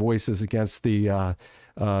strongest voices against the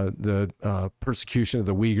persecution of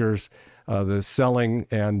the Uyghurs, the selling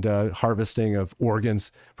and harvesting of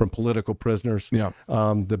organs from political prisoners,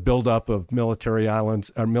 the buildup of military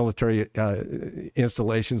islands or military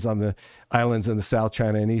installations on the islands in the South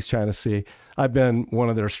China and East China Sea. I've been one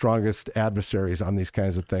of their strongest adversaries on these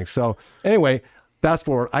kinds of things. So anyway, fast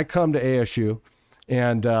forward, I come to ASU,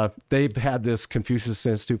 and they've had this Confucius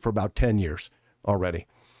Institute for about 10 years already.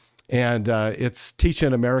 And it's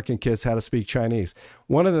teaching American kids how to speak Chinese.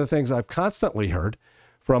 One of the things I've constantly heard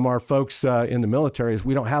from our folks in the military is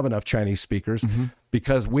we don't have enough Chinese speakers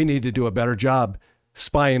because we need to do a better job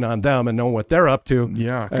spying on them and knowing what they're up to.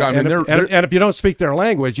 Yeah, and if you don't speak their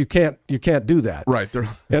language, you can't do that. Right.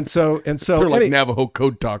 And so they're like Navajo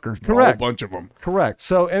code talkers. Correct. A whole bunch of them. Correct.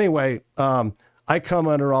 So anyway, I come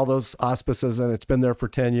under all those auspices, and it's been there for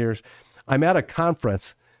 10 years. I'm at a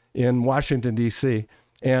conference in Washington, D.C.,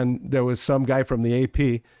 and there was some guy from the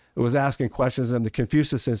AP who was asking questions, and the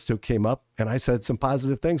Confucius Institute came up, and I said some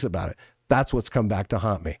positive things about it. That's what's come back to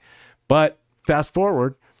haunt me. But fast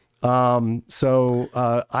forward, I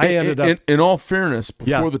ended up... In all fairness,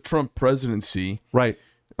 before the Trump presidency, right,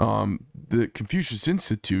 the Confucius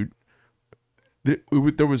Institute,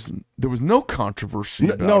 there was no controversy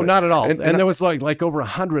about no, it. not at all. And there was like over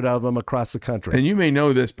 100 of them across the country. And you may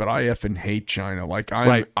know this, but I effing hate China. Like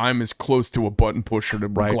I'm as close to a button pusher to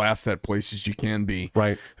glass that place as you can be.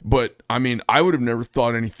 Right. But I mean, I would have never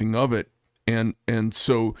thought anything of it. And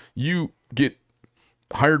so you get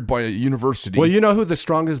hired by a university. Well, you know who the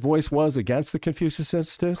strongest voice was against the Confucius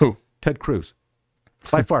Institute? Who? Ted Cruz.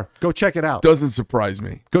 By far. Go check it out. Doesn't surprise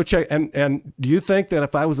me. Go check. And do you think that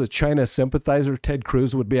if I was a China sympathizer, Ted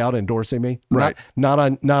Cruz would be out endorsing me? Right. No.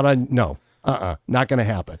 Not going to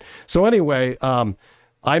happen. So anyway,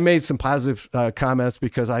 I made some positive comments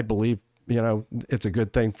because I believe, it's a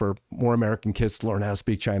good thing for more American kids to learn how to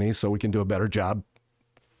speak Chinese so we can do a better job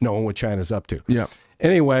knowing what China's up to. Yeah.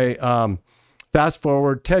 Anyway, fast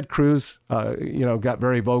forward, Ted Cruz, got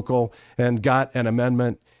very vocal and got an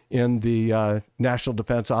amendment in the National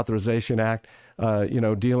Defense Authorization Act,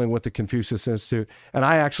 dealing with the Confucius Institute. And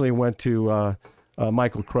I actually went to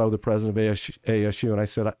Michael Crow, the president of ASU, and I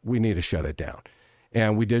said, we need to shut it down.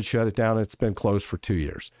 And we did shut it down. It's been closed for 2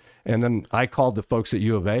 years. And then I called the folks at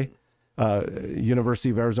U of A,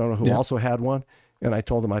 University of Arizona, who also had one. And I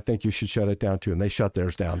told them, I think you should shut it down too. And they shut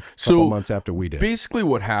theirs down a couple months after we did. Basically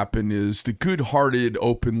what happened is the good-hearted,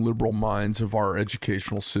 open, liberal minds of our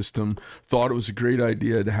educational system thought it was a great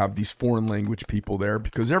idea to have these foreign language people there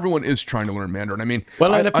because everyone is trying to learn Mandarin. I mean,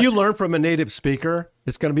 and if you learn from a native speaker,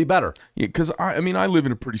 it's going to be better. Yeah, because I live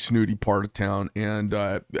in a pretty snooty part of town, and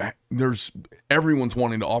everyone's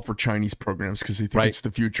wanting to offer Chinese programs because they think it's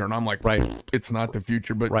the future. And I'm like, it's not the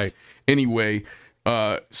future. But anyway,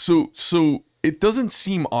 so it doesn't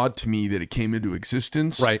seem odd to me that it came into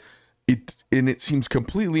existence. Right. It seems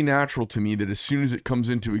completely natural to me that as soon as it comes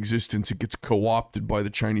into existence, it gets co-opted by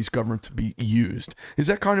the Chinese government to be used. Is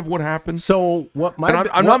that kind of what happens? So what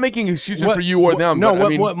I'm not making excuses for you or them. No, but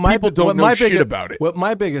people don't know shit about it. What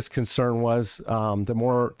my biggest concern was, the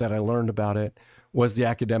more that I learned about it, was the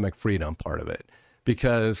academic freedom part of it.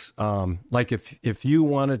 Because, if you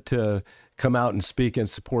wanted to come out and speak in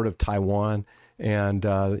support of Taiwan and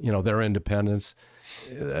their independence,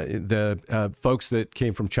 the folks that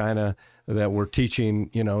came from China that were teaching,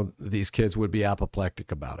 these kids would be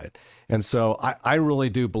apoplectic about it. And so I really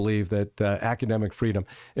do believe that academic freedom.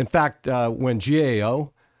 In fact, when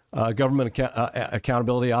GAO, Government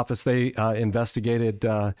Accountability Office, they investigated,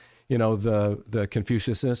 the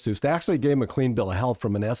Confucius Institute, they actually gave them a clean bill of health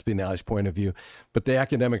from an espionage point of view. But the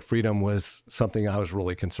academic freedom was something I was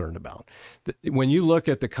really concerned about. When you look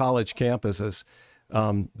at the college campuses,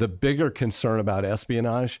 the bigger concern about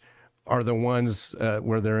espionage are the ones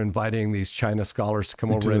where they're inviting these China scholars to come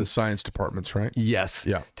over into the science departments, right? Yes.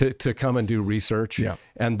 Yeah. To come and do research. Yeah.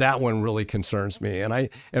 And that one really concerns me. And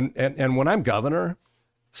and when I'm governor,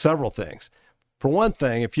 several things. For one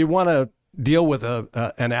thing, if you want to deal with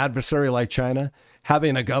an adversary like China,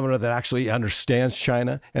 having a governor that actually understands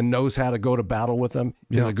China and knows how to go to battle with them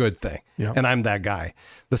is a good thing. Yeah. And I'm that guy.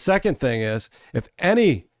 The second thing is, if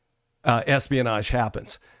any espionage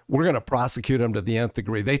happens, we're going to prosecute them to the nth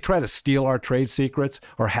degree. They try to steal our trade secrets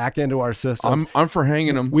or hack into our systems. I'm for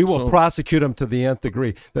hanging them. We will prosecute them to the nth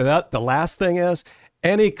degree. The last thing is,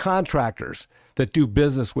 any contractors that do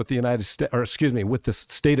business with the with the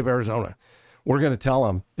state of Arizona, we're going to tell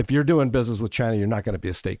them, if you're doing business with China, you're not going to be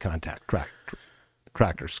a state contractor.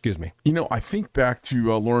 I think back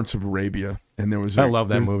to Lawrence of Arabia, and I love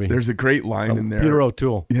that movie. There's a great line in there. Peter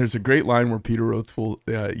O'Toole. There's a great line where Peter O'Toole,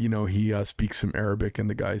 he speaks some Arabic,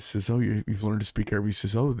 and the guy says, "Oh, you've learned to speak Arabic." He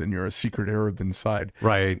says, "Oh, then you're a secret Arab inside."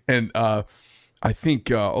 Right. And I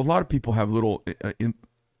think a lot of people have little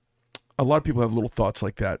thoughts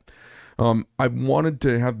like that. I wanted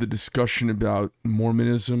to have the discussion about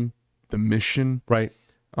Mormonism, the mission, right?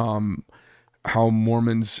 How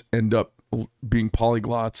Mormons end up being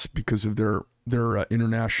polyglots because of their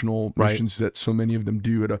international missions that so many of them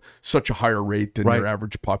do at such a higher rate than their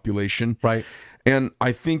average population. Right. And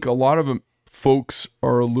I think a lot of them folks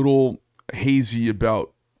are a little hazy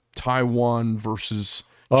about Taiwan versus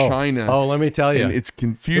China. Oh, let me tell you. And it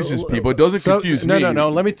confuses people. It doesn't confuse me. No.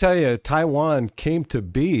 Let me tell you, Taiwan came to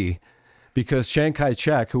be because Chiang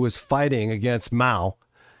Kai-shek, who was fighting against Mao,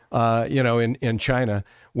 in China,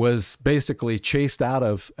 was basically chased out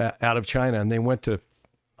of China, and they went to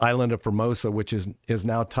island of Formosa, which is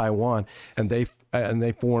now Taiwan, and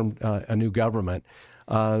they formed a new government.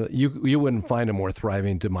 You wouldn't find a more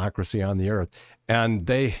thriving democracy on the earth, and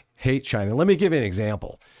they hate China. Let me give you an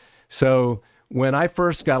example. So when I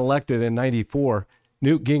first got elected in '94,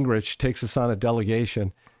 Newt Gingrich takes us on a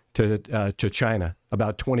delegation to China,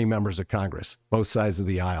 about 20 members of Congress, both sides of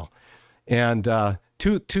the aisle, and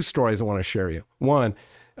two stories I want to share you. One,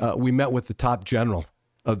 we met with the top general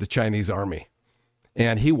of the Chinese army,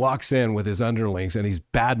 and he walks in with his underlings, and he's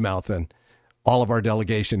bad-mouthing all of our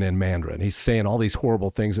delegation in Mandarin. He's saying all these horrible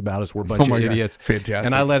things about us. We're a bunch of idiots. Fantastic.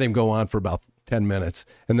 And I let him go on for about 10 minutes,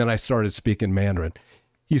 and then I started speaking Mandarin.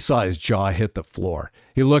 You saw his jaw hit the floor.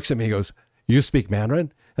 He looks at me, he goes, "You speak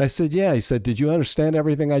Mandarin?" And I said, "Yeah." He said, "Did you understand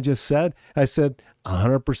everything I just said?" I said,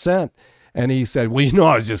 100%. And he said, "Well,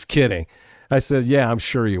 I was just kidding." I said, "Yeah, I'm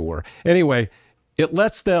sure you were." Anyway, it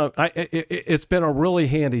lets them, it's been a really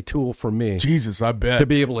handy tool for me. Jesus, I bet. To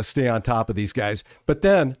be able to stay on top of these guys. But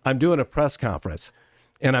then I'm doing a press conference,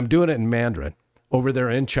 and I'm doing it in Mandarin over there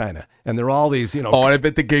in China. And there are all these, Oh, and I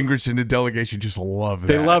bet the Gingrich and the delegation just loved that.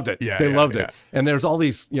 They loved it. Yeah, they loved it. And there's all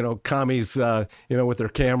these, commies, with their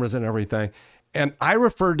cameras and everything. and I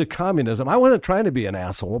referred to communism. I wasn't trying to be an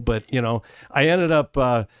asshole, but I ended up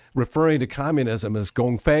referring to communism as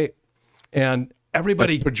gong fei, and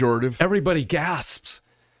everybody That's pejorative. Everybody gasps,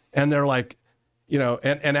 and they're like,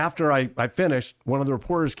 and after I finished, one of the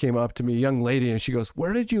reporters came up to me, a young lady, and she goes,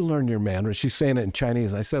 "Where did you learn your Mandarin?" She's saying it in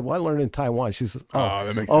Chinese. I said, "Well, I learned in Taiwan." She says,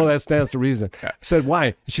 that makes sense. That's the reason. Yeah. I said,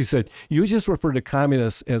 "Why?" She said, "You just refer to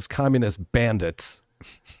communists as communist bandits."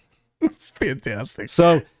 It's fantastic.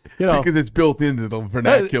 So, because it's built into the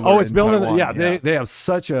vernacular. Oh, it's built in. Taiwan. Yeah, they have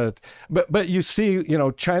such a, but you see,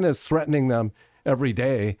 China is threatening them every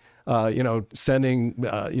day. Sending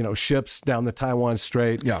ships down the Taiwan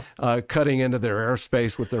Strait, cutting into their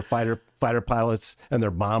airspace with their fighter pilots and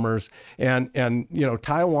their bombers, and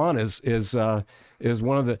Taiwan is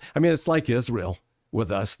one of the. I mean, it's like Israel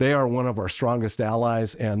with us. They are one of our strongest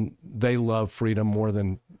allies, and they love freedom more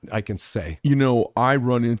than I can say. I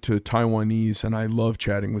run into Taiwanese, and I love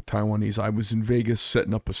chatting with Taiwanese. I was in Vegas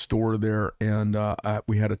setting up a store there, and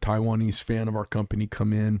we had a Taiwanese fan of our company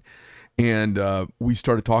come in. And we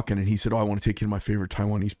started talking, and he said, "Oh, I want to take you to my favorite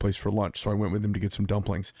Taiwanese place for lunch." So I went with him to get some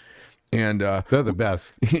dumplings. And they're the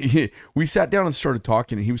best. We sat down and started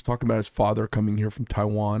talking, and he was talking about his father coming here from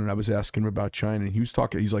Taiwan, and I was asking him about China, and he was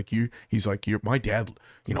talking. He's like, "You're my dad.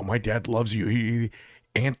 My dad loves you. He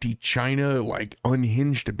anti-China, like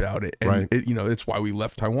unhinged about it, and right. It's why we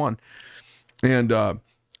left Taiwan." And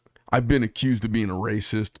I've been accused of being a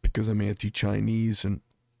racist because I'm anti-Chinese, and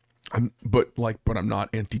but I'm not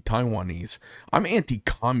anti-Taiwanese. I'm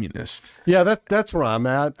anti-communist. Yeah, that's where I'm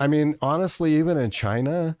at. I mean, honestly, even in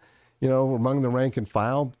China, among the rank and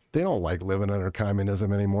file, they don't like living under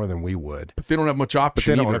communism any more than we would. But they don't have much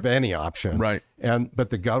option. They don't have any option. Right. But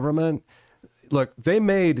the government, look, they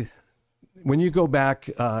made, when you go back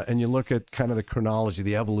and you look at kind of the chronology,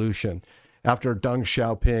 the evolution, after Deng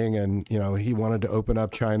Xiaoping and, he wanted to open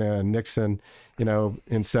up China, and Nixon,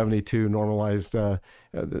 in 72 normalized the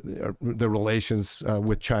relations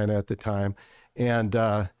with China at the time. And,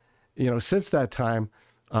 since that time,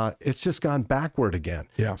 it's just gone backward again.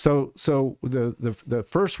 Yeah. So the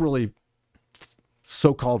first really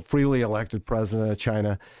so-called freely elected president of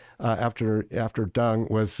China after Deng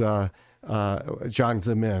was Jiang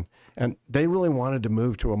Zemin. And they really wanted to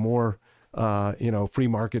move to a more free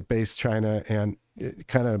market-based China and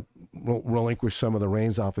kind of relinquish some of the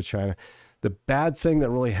reins off of China. The bad thing that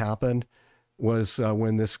really happened was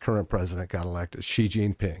when this current president got elected, Xi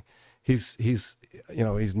Jinping. He's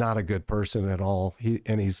not a good person at all.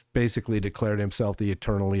 He's basically declared himself the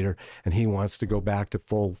eternal leader, and he wants to go back to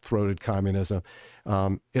full-throated communism.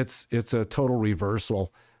 It's a total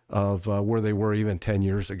reversal of where they were even 10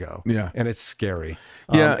 years ago. Yeah. And it's scary.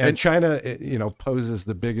 Yeah. And China, poses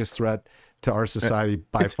the biggest threat to our society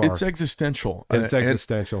by far. It's existential. It's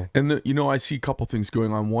existential. And I see a couple things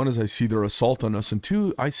going on. One is I see their assault on us, and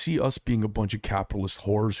two, I see us being a bunch of capitalist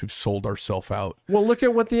whores who've sold ourselves out. Well, look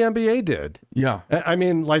at what the NBA did. Yeah. I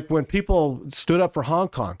mean, like when people stood up for Hong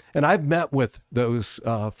Kong, and I've met with those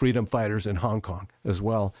freedom fighters in Hong Kong as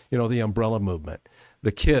well, the umbrella movement,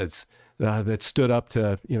 the kids that stood up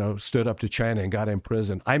to China and got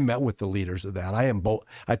imprisoned. I met with the leaders of that.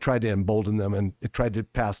 I tried to embolden them and tried to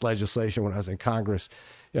pass legislation when I was in Congress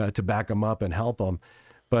to back them up and help them.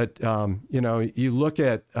 But you look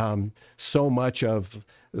at so much of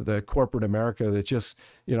the corporate America that just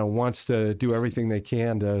wants to do everything they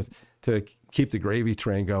can to keep the gravy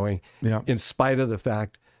train going, in spite of the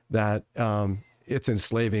fact that it's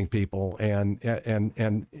enslaving people and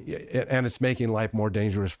it's making life more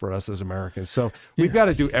dangerous for us as Americans. So we've got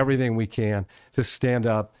to do everything we can to stand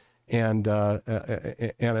up and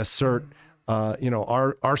assert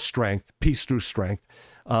our strength, peace through strength.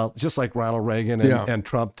 Just like Ronald Reagan and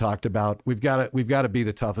Trump talked about, we've got to be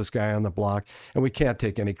the toughest guy on the block, and we can't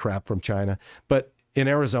take any crap from China. But in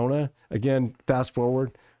Arizona, again, fast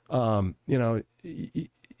forward,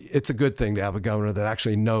 it's a good thing to have a governor that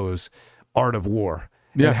actually knows art of war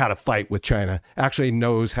and how to fight with China, actually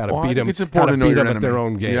knows how to beat them, at their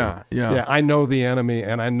own game. Yeah. I know the enemy,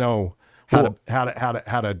 and I know how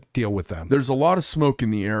to deal with them. There's a lot of smoke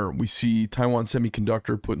in the air. We see Taiwan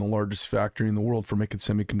Semiconductor putting the largest factory in the world for making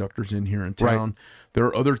semiconductors in here in town. Right. There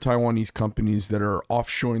are other Taiwanese companies that are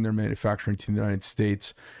offshoring their manufacturing to the United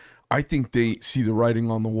States. I think they see the writing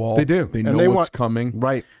on the wall. They do. They know what's coming.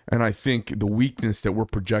 Right. And I think the weakness that we're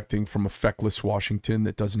projecting from a feckless Washington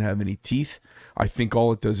that doesn't have any teeth, I think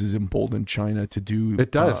all it does is embolden China to do.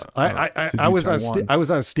 It does. I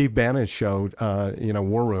was on Steve Bannon's show,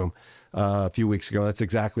 War Room, a few weeks ago. That's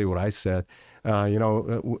exactly what I said.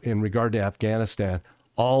 In regard to Afghanistan,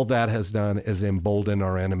 all that has done is embolden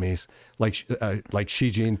our enemies, like Xi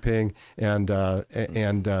Jinping and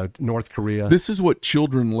North Korea. This is what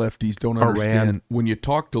children lefties don't understand. Iran. When you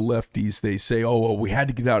talk to lefties, they say, "Oh, well, we had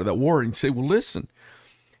to get out of that war," and you say, "Well, listen,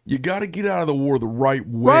 you got to get out of the war the right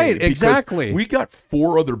way." Right, because exactly. We got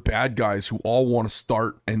 4 other bad guys who all want to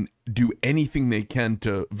start and do anything they can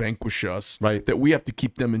to vanquish us. Right. That we have to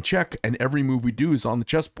keep them in check, and every move we do is on the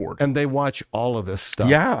chessboard. And they watch all of this stuff.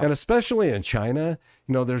 Yeah. And especially in China,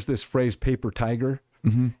 there's this phrase paper tiger,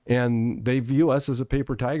 and they view us as a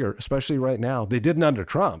paper tiger, especially right now. They didn't under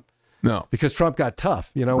Trump. No. Because Trump got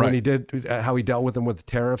tough, when Right. he did how he dealt with them with the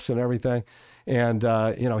tariffs and everything. And,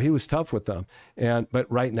 he was tough with them. But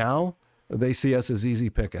right now, they see us as easy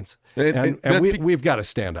pickings. And we've got to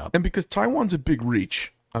stand up. And because Taiwan's a big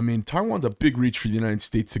reach. I mean, Taiwan's a big reach for the United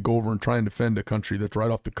States to go over and try and defend a country that's right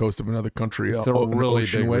off the coast of another country. It's a really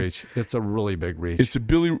big reach. It's a really big reach. It's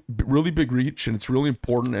a really big reach, and it's really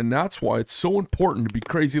important. And that's why it's so important to be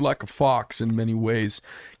crazy like a fox in many ways,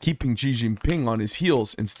 keeping Xi Jinping on his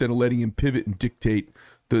heels instead of letting him pivot and dictate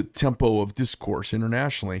the tempo of discourse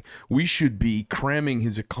internationally. We should be cramming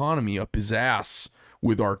his economy up his ass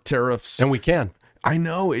with our tariffs. And we can. I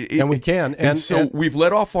know. And we can. And so we've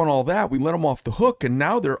let off on all that. We let them off the hook, and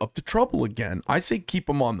now they're up to trouble again. I say keep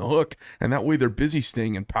them on the hook, and that way they're busy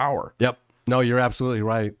staying in power. Yep. No, you're absolutely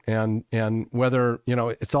right. And whether,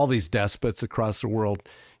 it's all these despots across the world,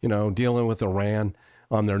 dealing with Iran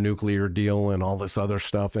on their nuclear deal and all this other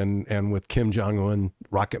stuff, and with Kim Jong-un,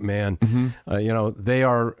 Rocket Man, they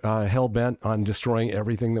are hell-bent on destroying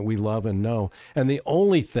everything that we love and know. And the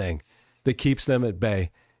only thing that keeps them at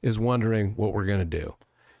bay is wondering what we're going to do.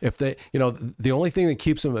 If they, the only thing that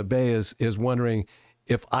keeps them at bay is wondering,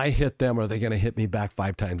 if I hit them, are they going to hit me back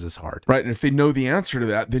 5 times as hard? Right. And if they know the answer to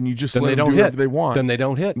that, then you just then let them do whatever they want. Then they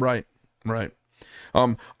don't hit. Right. Right.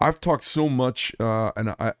 I've talked so much,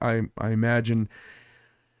 and I imagine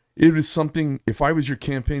it is something, if I was your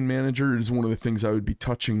campaign manager, it is one of the things I would be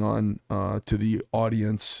touching on to the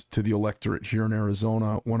audience, to the electorate here in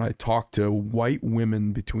Arizona, when I talk to white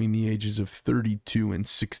women between the ages of 32 and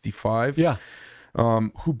 65,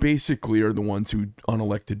 who basically are the ones who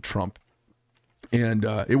unelected Trump. And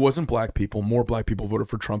it wasn't black people. More black people voted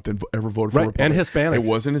for Trump than ever voted for Republican. And Hispanics. It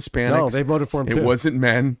wasn't Hispanics. No, they voted for him too. It wasn't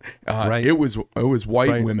men. It was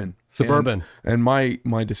white women. Suburban. And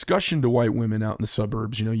my discussion to white women out in the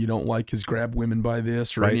suburbs, you don't like his grab women by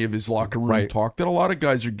this or any of his locker room talk that a lot of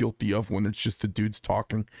guys are guilty of when it's just the dudes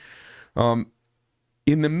talking. In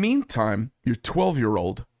the meantime, your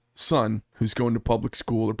 12-year-old son who's going to public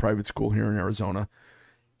school or private school here in Arizona,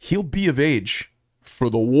 he'll be of age for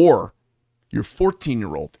the war. Your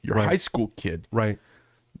 14-year-old, your high school kid. Right.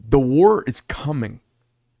 The war is coming,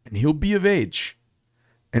 and he'll be of age.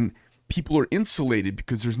 And people are insulated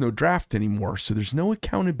because there's no draft anymore, so there's no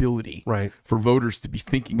accountability for voters to be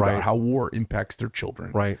thinking about how war impacts their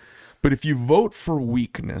children. Right. But if you vote for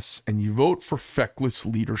weakness, and you vote for feckless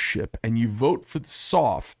leadership, and you vote for the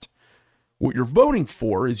soft, what you're voting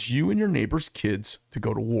for is you and your neighbor's kids to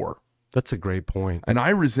go to war. That's a great point. And I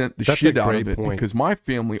resent the shit out of it because my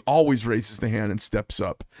family always raises the hand and steps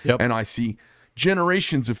up. Yep. And I see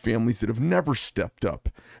generations of families that have never stepped up,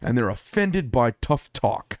 and they're offended by tough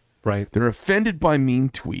talk. Right. They're offended by mean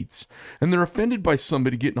tweets, and they're offended by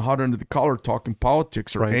somebody getting hot under the collar talking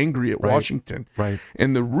politics or angry at Washington. Right.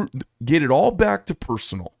 And get it all back to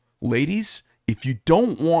personal. Ladies, if you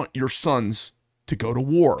don't want your sons to go to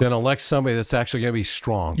war, then elect somebody that's actually going to be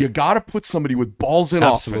strong. You got to put somebody with balls in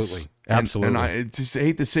office. Absolutely. And I just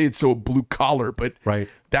hate to say it's so blue collar, but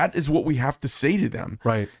that is what we have to say to them.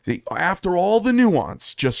 Right. See, after all the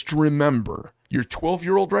nuance, just remember, your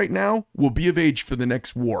 12-year-old right now will be of age for the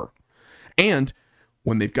next war. And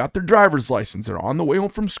when they've got their driver's license, they're on the way home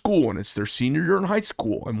from school, and it's their senior year in high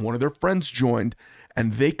school, and one of their friends joined,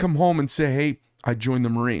 and they come home and say, hey, I joined the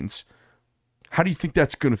Marines. How do you think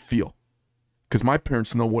that's going to feel? Because my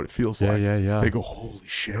parents know what it feels like. Yeah. They go, holy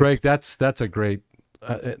shit. Greg, that's a great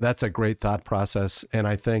thought process. And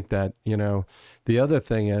I think that, the other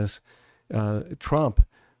thing is Trump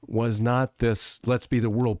was not this let's be the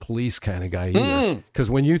world police kind of guy either. Because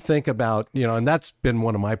when you think about, and that's been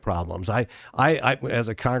one of my problems. I as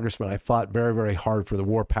a congressman, I fought very, very hard for the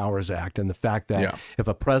War Powers Act and the fact that if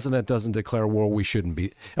a president doesn't declare war, we shouldn't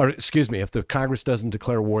be, or excuse me, if the Congress doesn't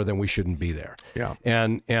declare war, then we shouldn't be there. Yeah.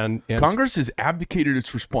 And Congress has abdicated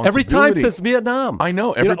its responsibility. Every time since Vietnam. I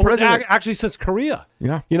know. Every president. Actually since Korea.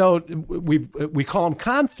 Yeah. We call them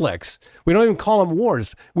conflicts. We don't even call them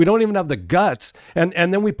wars. We don't even have the guts. And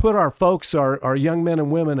then we put our folks, our young men and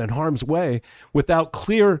women in harm's way without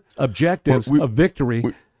clear objectives of victory.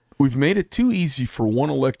 we've made it too easy for one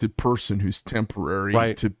elected person who's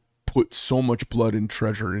temporary to put so much blood and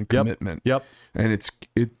treasure and commitment. Yep. And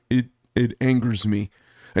it angers me.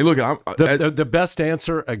 Hey, look, the best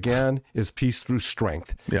answer again is peace through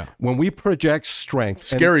strength. Yeah. When we project strength,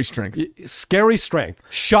 scary strength,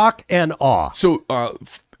 shock and awe. So,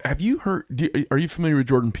 have you heard? Are you familiar with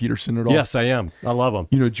Jordan Peterson at all? Yes, I am. I love him.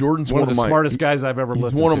 You know, Jordan's one of the smartest guys I've ever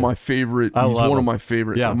listened to. One of my favorite. He's one of my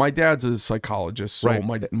favorite. Yeah. My dad's a psychologist, so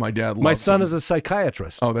my dad. My son is a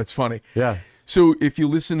psychiatrist. Oh, that's funny. Yeah. So if you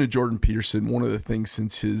listen to Jordan Peterson, one of the things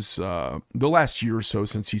since his the last year or so,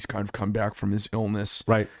 since he's kind of come back from his illness,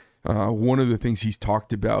 one of the things he's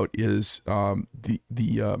talked about is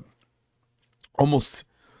the almost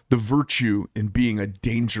the virtue in being a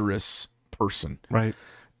dangerous person, right?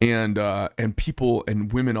 And people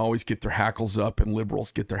and women always get their hackles up, and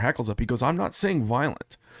liberals get their hackles up. He goes, I'm not saying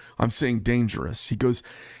violent, I'm saying dangerous. He goes,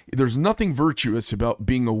 there's nothing virtuous about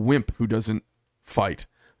being a wimp who doesn't fight.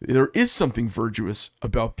 There is something virtuous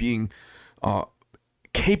about being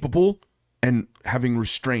capable and having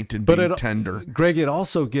restraint and being tender. Greg, it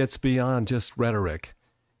also gets beyond just rhetoric.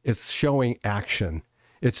 It's showing action.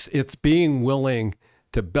 It's being willing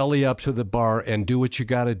to belly up to the bar and do what you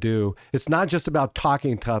got to do. It's not just about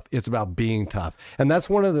talking tough. It's about being tough. And that's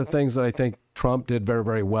one of the things that I think Trump did very,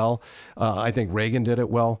 very well. I think Reagan did it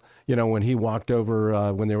well. You know, when he walked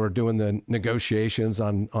over, when they were doing the negotiations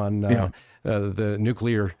on the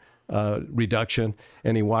nuclear reduction,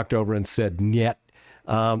 and he walked over and said, "Niet."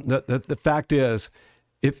 The fact is,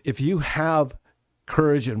 if you have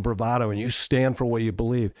courage and bravado and you stand for what you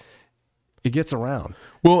believe, it gets around.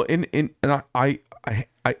 Well, and I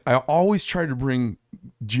always try to bring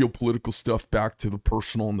geopolitical stuff back to the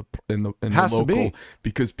personal and the local,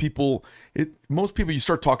 because most people, you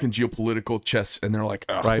start talking geopolitical chess and they're like,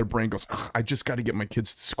 their brain goes, I just got to get my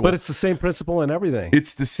kids to school. But it's the same principle in everything.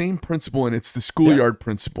 It's the same principle, and it's the schoolyard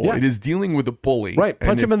principle. Yeah. It is dealing with a bully. Right.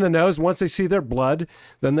 Punch them in the nose. Once they see their blood,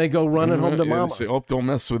 then they go running home to mama. Say, oh, don't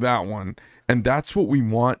mess with that one. And that's what we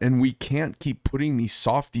want, and we can't keep putting these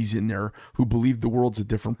softies in there who believe the world's a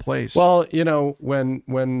different place. Well, you know, when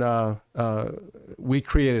we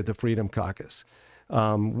created the Freedom Caucus,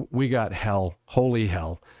 we got holy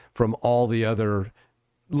hell, from all the other,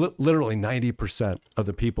 literally 90% of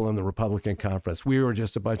the people in the Republican conference. We were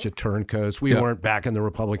just a bunch of turncoats. We weren't backing the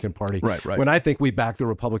Republican Party. Right. When I think we backed the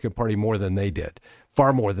Republican Party more than they did,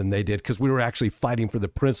 far more than they did, because we were actually fighting for the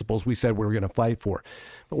principles we said we were going to fight for.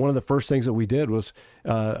 But one of the first things that we did was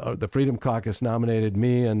the Freedom Caucus nominated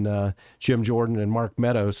me and Jim Jordan and Mark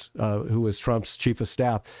Meadows, who was Trump's chief of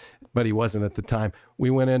staff, but he wasn't at the time. We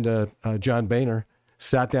went into John Boehner,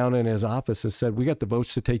 sat down in his office and said, we got the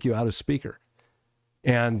votes to take you out as speaker.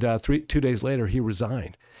 And 2 days later, he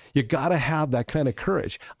resigned. You got to have that kind of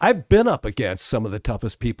courage. I've been up against some of the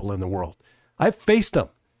toughest people in the world. I've faced them,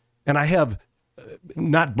 and I have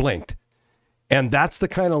not blinked. And that's the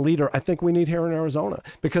kind of leader I think we need here in Arizona.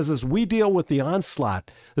 Because as we deal with the onslaught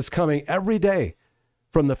that's coming every day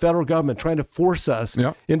from the federal government trying to force us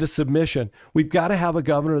into submission, we've got to have a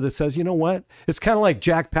governor that says, you know what? It's kind of like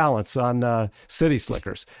Jack Palance on City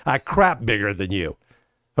Slickers. I crap bigger than you.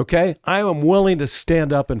 Okay, I am willing to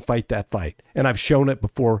stand up and fight that fight, and I've shown it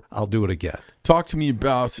before. I'll do it again. Talk to me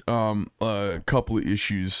about a couple of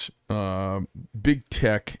issues, big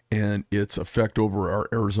tech and its effect over our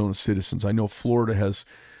Arizona citizens. I know Florida has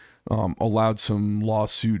allowed some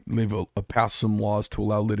lawsuit. They've passed some laws to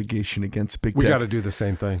allow litigation against big tech. We got to do the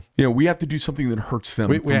same thing. Yeah, we have to do something that hurts them.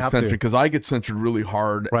 We have to, because I get censored really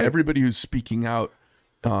hard. Right. Everybody who's speaking out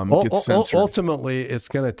gets censored. Ultimately, it's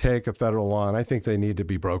going to take a federal law, and I think they need to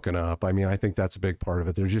be broken up. I mean, I think that's a big part of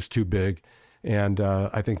it. They're just too big, and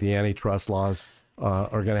I think the antitrust laws are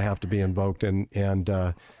going to have to be invoked, and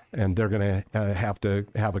they're going to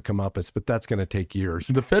have a comeuppance, but that's going to take years.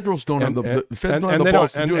 The federals don't have the feds don't have the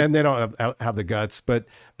balls to do it. And they don't have the guts. But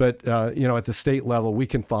you know, at the state level, we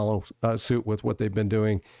can follow suit with what they've been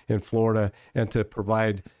doing in Florida, and to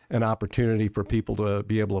provide an opportunity for people to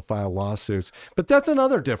be able to file lawsuits. But that's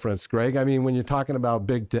another difference, Greg. I mean, when you're talking about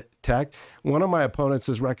big tech, one of my opponents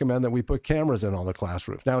has recommended that we put cameras in all the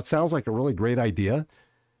classrooms. Now, it sounds like a really great idea.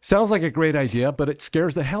 But it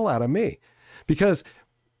scares the hell out of me, because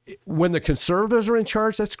when the conservatives are in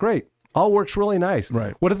charge, that's great. All works really nice.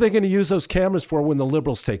 Right. What are they going to use those cameras for when the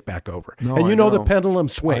liberals take back over? No, and you know the pendulum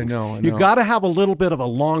swings. I know. You got to have a little bit of a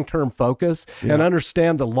long-term focus and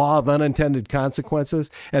understand the law of unintended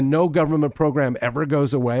consequences. And no government program ever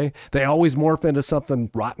goes away. They always morph into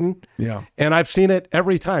something rotten. Yeah. And I've seen it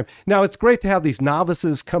every time. Now, it's great to have these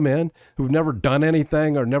novices come in who've never done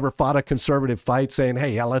anything or never fought a conservative fight saying,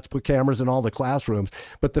 hey, yeah, let's put cameras in all the classrooms.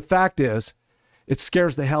 But the fact is, It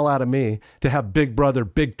scares the hell out of me to have big brother,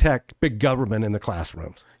 big tech, big government in the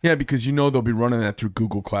classrooms. Yeah, because they'll be running that through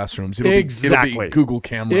Google Classrooms. Exactly. It'll be Google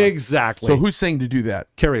Camera. Exactly. So who's saying to do that?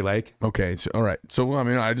 Carrie Lake. Okay. So all right. So I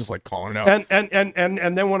mean, I just like calling it out.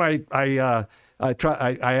 And then when I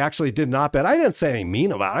actually did an op-ed, I didn't say anything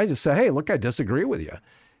mean about it. I just said, hey, look, I disagree with you.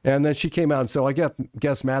 And then she came out and said, I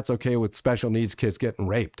guess Matt's okay with special needs kids getting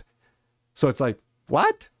raped. So it's like,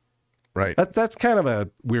 what? Right. That's kind of a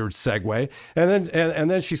weird segue. And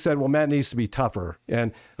then she said, well, Matt needs to be tougher.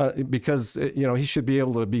 And because, he should be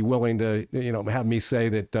able to be willing to, have me say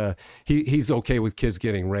that he's okay with kids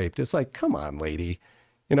getting raped. It's like, come on, lady.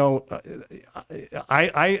 I'm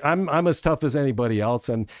as tough as anybody else.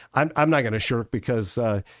 And I'm not going to shirk because,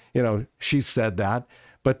 she said that.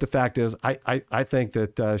 But the fact is, I think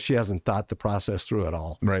that she hasn't thought the process through at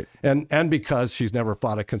all. Right. And because she's never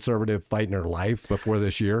fought a conservative fight in her life before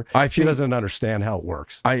this year, she doesn't understand how it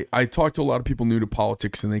works. I talk to a lot of people new to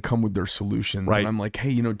politics, and they come with their solutions. Right. And I'm like,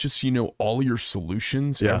 hey, just all your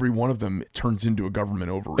solutions, every one of them turns into a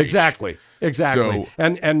government overreach. Exactly. So,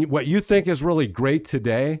 and what you think is really great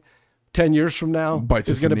today, 10 years from now,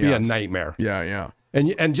 is going to be a nightmare. Yeah.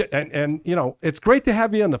 And it's great to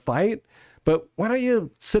have you in the fight. But why don't you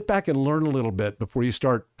sit back and learn a little bit before you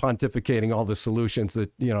start pontificating all the solutions that,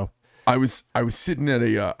 I was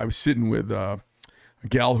sitting with a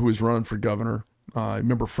gal who was running for governor. I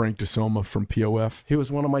remember Frank DeSoma from POF. He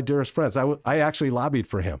was one of my dearest friends. I actually lobbied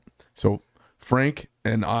for him. So Frank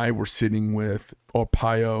and I were sitting with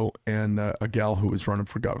Arpaio and a gal who was running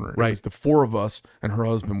for governor. Right. It was the four of us, and her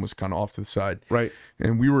husband was kind of off to the side. Right.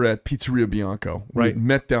 And we were at Pizzeria Bianco. We Right. had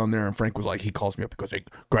met down there, and Frank was like, he calls me up and goes, hey,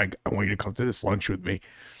 Greg, I want you to come to this lunch with me.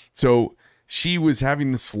 So she was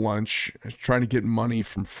having this lunch, trying to get money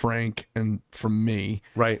from Frank and from me.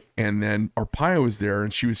 Right. And then Arpaio was there,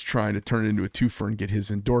 and she was trying to turn it into a twofer and get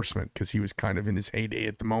his endorsement because he was kind of in his heyday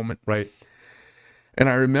at the moment. Right. And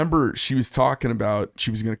I remember she was talking about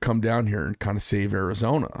she was going to come down here and kind of save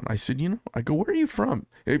Arizona. And I said, I go, where are you from?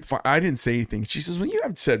 I didn't say anything. She says, well, you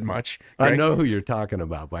haven't said much. Greg. I know who you're talking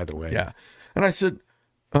about, by the way. Yeah. And I said,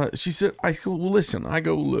 she said, I go, well, listen,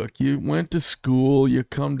 look, you went to school, you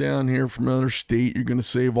come down here from another state, you're going to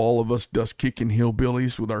save all of us dust-kicking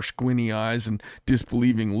hillbillies with our squinty eyes and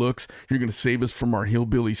disbelieving looks. You're going to save us from our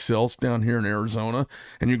hillbilly selves down here in Arizona,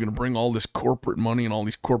 and you're going to bring all this corporate money and all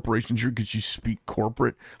these corporations here because you speak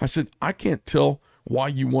corporate. I said, I can't tell why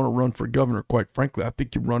you want to run for governor. Quite frankly, I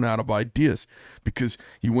think you run out of ideas because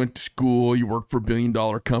you went to school, you worked for a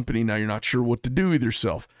billion-dollar company, now you're not sure what to do with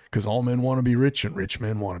yourself because all men want to be rich and rich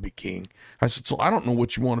men want to be king. I said, so I don't know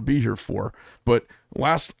what you want to be here for. But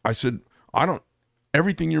I said,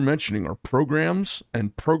 everything you're mentioning are programs,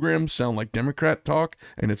 and programs sound like Democrat talk,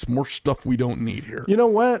 and it's more stuff we don't need here. You know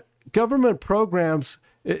what? Government programs,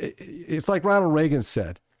 it's like Ronald Reagan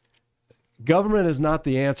said, government is not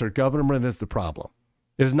the answer. Government is the problem.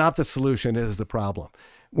 It is not the solution. It is the problem.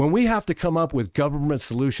 When we have to come up with government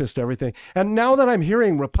solutions to everything, and now that I'm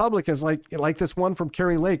hearing Republicans like this one from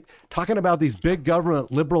Carrie Lake talking about these big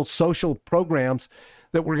government liberal social programs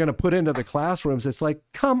that we're going to put into the classrooms, it's like,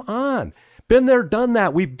 come on. Been there, done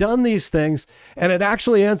that. We've done these things, and it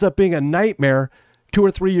actually ends up being a nightmare 2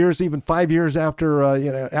 or 3 years, even 5 years after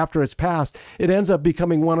after it's passed. It ends up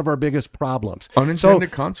becoming one of our biggest problems.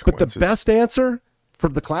 Unintended consequences. But the best answer for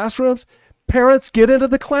the classrooms, parents, get into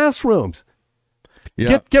the classrooms.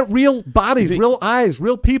 Yeah. Get real bodies, real eyes,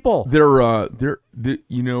 real people. Because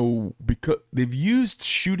they've used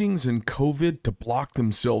shootings and COVID to block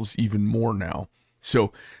themselves even more now.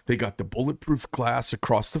 So they got the bulletproof glass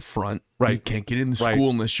across the front. Right. You can't get in the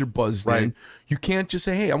school unless you're buzzed in. You can't just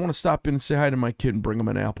say, hey, I want to stop in and say hi to my kid and bring him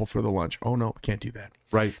an apple for the lunch. Oh, no, can't do that.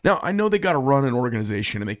 Right. Now, I know they got to run an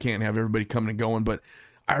organization and they can't have everybody coming and going, but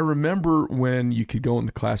I remember when you could go in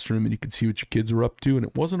the classroom and you could see what your kids were up to, and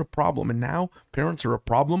it wasn't a problem. And now parents are a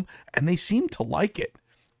problem, and they seem to like it.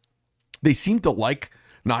 They seem to like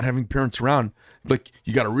not having parents around. Like,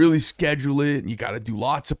 you got to really schedule it, and you got to do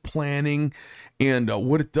lots of planning. And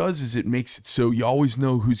what it does is it makes it so you always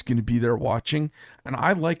know who's going to be there watching. And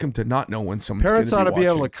I like them to not know when someone's going to be watching. Parents ought to be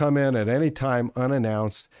able to come in at any time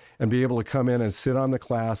unannounced and be able to come in and sit on the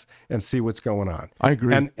class and see what's going on. I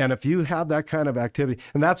agree. And if you have that kind of activity,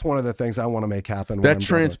 and that's one of the things I want to make happen. That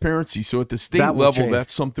transparency. So at the state level,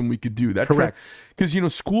 that's something we could do. Correct.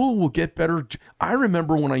 Because, school will get better. I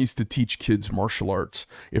remember when I used to teach kids martial arts,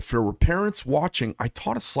 if there were parents watching, I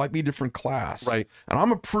taught a slightly different class. Right. And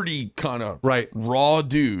I'm a pretty kind of raw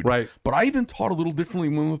dude. Right. But I even taught a little differently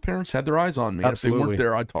when my parents had their eyes on me. Absolutely. If they weren't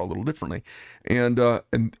there, I taught a little differently. And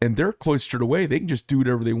they're cloistered away. They can just do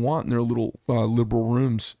whatever they want in their little liberal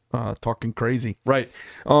rooms, talking crazy. Right.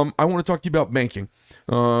 I want to talk to you about banking.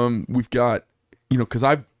 We've got, because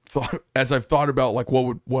I've thought about like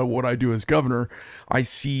what would I do as governor, I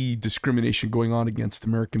see discrimination going on against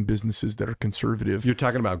American businesses that are conservative. You're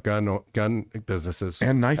talking about gun businesses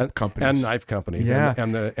and knife companies. Yeah.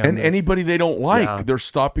 And anybody they don't like, they're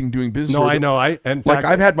stopping doing business. No, I know.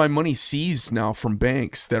 I've had my money seized now from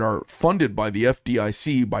banks that are funded by the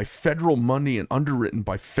FDIC, by federal money and underwritten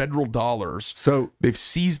by federal dollars. So they've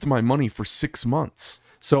seized my money for 6 months.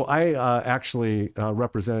 So I actually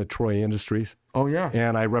represented Troy Industries. Oh, yeah.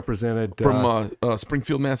 And I represented... From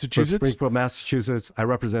Springfield, Massachusetts? From Springfield, Massachusetts. I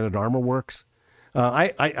represented Armor Works.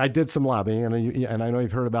 I did some lobbying, and I know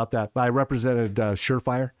you've heard about that. But I represented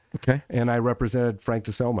Surefire. Okay. And I represented Frank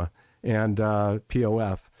DeSoma and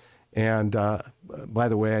POF. And by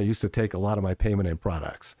the way, I used to take a lot of my payment in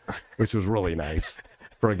products, which was really nice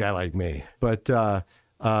for a guy like me. But, they...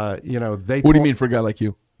 What do you mean for a guy like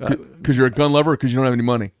you? Because you're a gun lover, or because you don't have any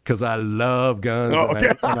money? Because I love guns,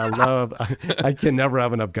 I can never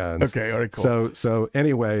have enough guns. Okay, all right, cool. So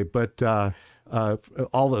anyway, but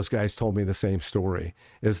all those guys told me the same story: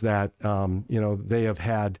 is that they have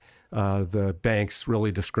had the banks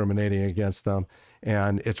really discriminating against them,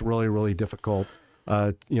 and it's really, really difficult.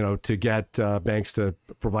 To get banks to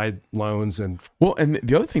provide loans and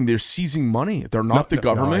the other thing, they're seizing money. They're not the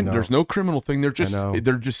government. There's no criminal thing. They're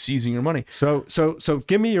just seizing your money. So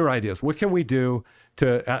give me your ideas. What can we do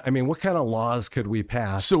to? What kind of laws could we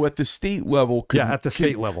pass? So at the state level,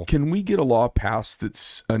 can we get a law passed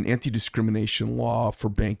that's an anti-discrimination law for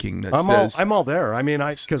banking that says I'm all there.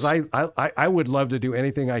 Because I would love to do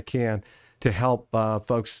anything I can to help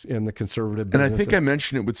folks in the conservative businesses. And I think I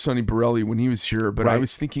mentioned it with Sonny Borelli when he was here, but I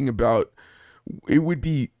was thinking about it would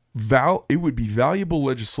be valuable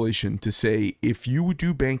legislation to say, if you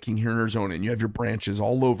do banking here in Arizona and you have your branches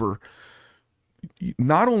all over,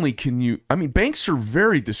 not only can you, banks are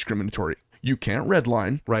very discriminatory. You can't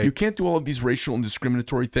redline. Right. You can't do all of these racial and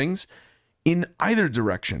discriminatory things in either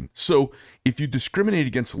direction. So if you discriminate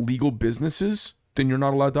against legal businesses, then you're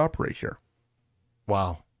not allowed to operate here.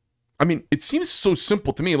 Wow. It seems so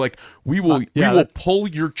simple to me. Like we will pull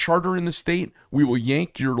your charter in the state, we will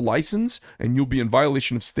yank your license, and you'll be in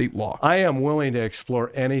violation of state law. I am willing to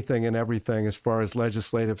explore anything and everything as far as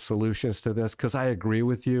legislative solutions to this, because I agree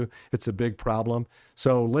with you. It's a big problem.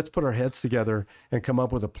 So let's put our heads together and come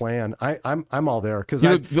up with a plan. I'm all there, because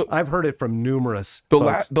I've heard it from numerous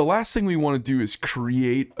folks. The last thing we want to do is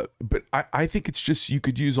create, but I think it's just, you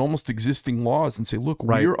could use almost existing laws and say, look,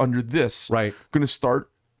 we're under this. Right. Going to start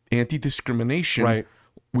anti-discrimination. Right.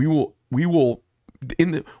 We will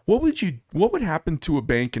what would happen to a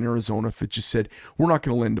bank in Arizona if it just said, we're not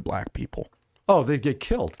going to lend to black people? Oh, they'd get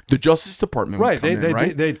killed. The Justice Department would come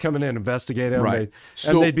in. They'd come in and investigate them. Right.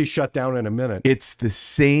 And they'd be shut down in a minute. It's the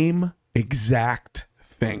same exact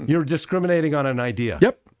thing. You're discriminating on an idea.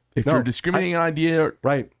 Yep. If you're discriminating on an idea.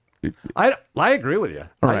 Right. I agree with you.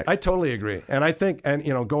 All right. I totally agree. And I think,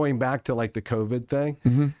 going back to like the COVID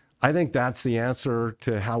thing, I think that's the answer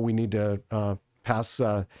to how we need to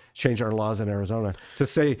change our laws in Arizona. To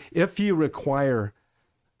say, if you require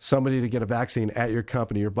somebody to get a vaccine at your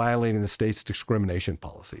company, you're violating the state's discrimination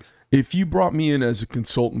policies. If you brought me in as a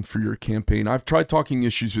consultant for your campaign, I've tried talking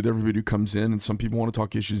issues with everybody who comes in, and some people want to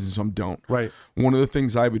talk issues and some don't. Right. One of the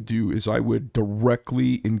things I would do is I would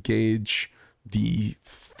directly engage the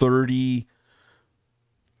the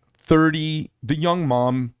young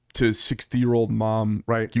mom to 60-year-old mom,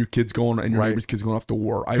 right? Your kids going and your neighbor's kids going off to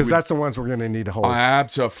war, because that's the ones we're going to need to hold.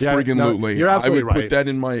 Absolutely, you're absolutely right. Put that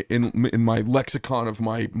in my lexicon of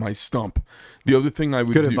my stump. The other thing I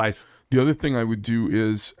would advice. The other thing I would do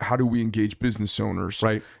is, how do we engage business owners?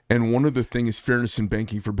 Right. And one of the things is fairness in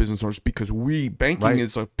banking for business owners, because banking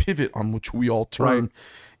is a pivot on which we all turn. Right.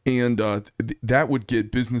 And that would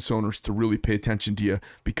get business owners to really pay attention to you,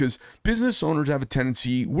 because business owners have a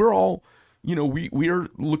tendency, we're all, we are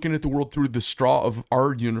looking at the world through the straw of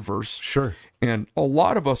our universe. Sure. And a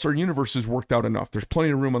lot of us, our universe is worked out enough. There's plenty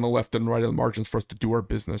of room on the left and right of the margins for us to do our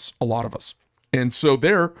business, a lot of us. And so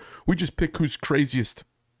we just pick who's craziest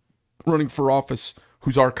running for office,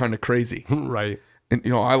 who's our kind of crazy. Right. And,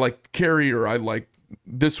 I like Kerry, or I like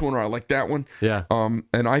this one, or I like that one. Yeah.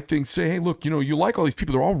 And I think, hey, look, you like all these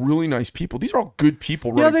people. They're all really nice people. These are all good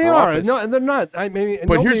people running for office. No, and they're not.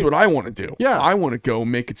 But here's what I want to do. Yeah. I want to go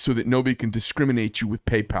make it so that nobody can discriminate you with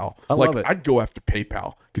PayPal. I love it. I'd go after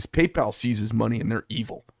PayPal, because PayPal seizes money and they're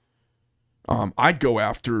evil. I'd go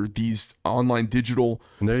after these online digital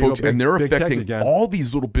And there you folks, go, and they're big tech affecting again. all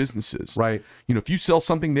these little businesses. Right. You know, if you sell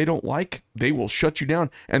something they don't like, they will shut you down,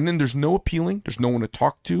 and then there's no appealing, there's no one to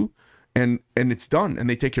talk to, and it's done, and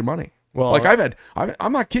they take your money. Well, Like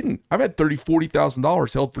I'm not kidding. I've had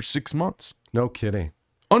 $30,000-$40,000 held for 6 months. no kidding.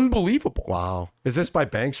 Unbelievable. Wow. Is this by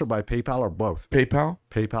banks or by PayPal or both? PayPal.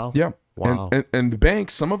 PayPal? Yeah. Wow. And the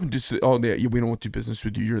banks, some of them just say, oh, we don't want to do business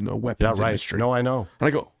with you. You're in the weapons Yeah, right. industry. No, I know. And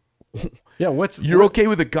I go, Yeah, you're okay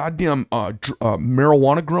with a goddamn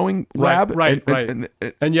marijuana growing lab? Right.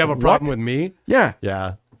 And you have a problem what? with me? Yeah.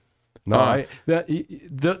 Yeah. No,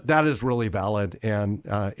 that is really valid, and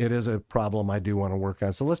it is a problem I do want to work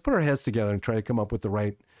on. So let's put our heads together and try to come up with the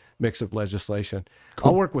right mix of legislation.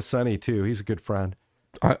 Cool. I'll work with Sonny too. He's a good friend.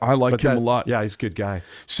 I like him a lot. Yeah, he's a good guy.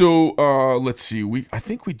 So let's see. I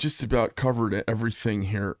think we just about covered everything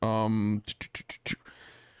here.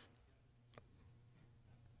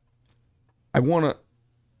 I want to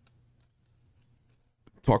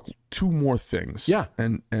talk two more things. Yeah.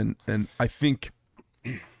 And I think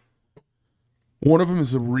one of them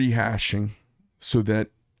is a rehashing, so that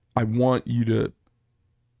I want you to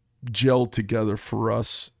gel together for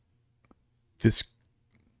us this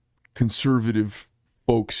conservative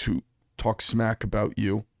folks who talk smack about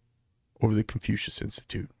you over the Confucius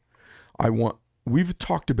Institute. We've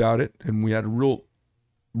talked about it, and we had a real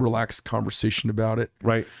relaxed conversation about it.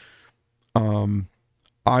 Right.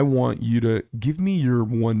 I want you to give me your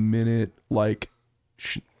 1 minute,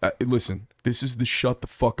 listen, this is the shut the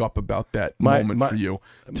fuck up about that moment for you.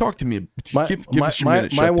 Talk to me. Give us your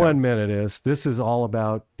minute. My 1 minute is, this is all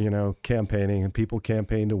about, campaigning, and people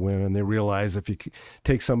campaign to win, and they realize if you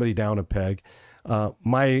take somebody down a peg.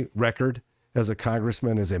 My record as a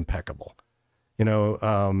congressman is impeccable.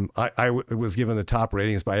 I was given the top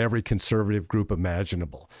ratings by every conservative group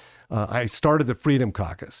imaginable. I started the Freedom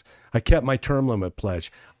Caucus. I kept my term limit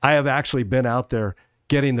pledge. I have actually been out there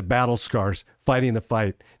getting the battle scars, fighting the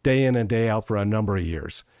fight day in and day out for a number of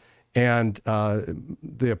years. And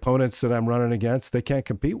the opponents that I'm running against, they can't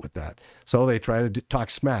compete with that. So they try to talk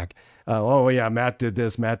smack. Oh yeah, Matt did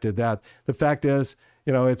this, Matt did that. The fact is,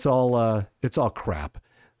 it's all crap.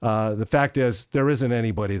 The fact is, there isn't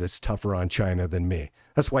anybody that's tougher on China than me.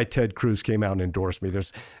 That's why Ted Cruz came out and endorsed me.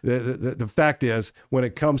 The fact is, when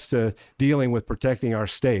it comes to dealing with protecting our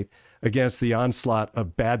state against the onslaught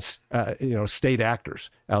of bad, state actors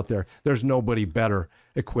out there, there's nobody better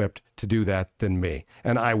equipped to do that than me,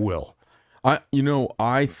 and I will.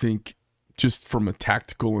 I think, just from a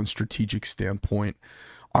tactical and strategic standpoint,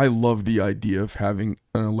 I love the idea of having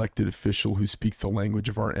an elected official who speaks the language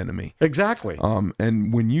of our enemy. Exactly.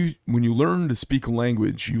 And when you learn to speak a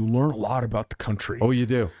language, you learn a lot about the country. Oh, you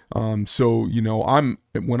do. So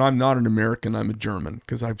when I'm not an American, I'm a German,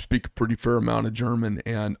 because I speak a pretty fair amount of German,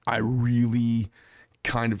 and I really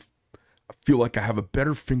kind of feel like I have a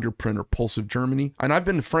better fingerprint or pulse of Germany. And I've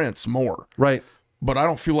been to France more. Right. But I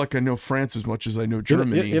don't feel like I know France as much as I know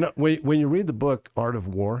Germany. When you read the book Art of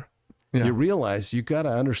War, yeah, you realize you got to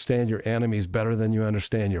understand your enemies better than you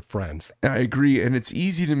understand your friends. I agree. And it's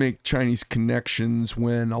easy to make Chinese connections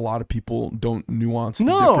when a lot of people don't nuance the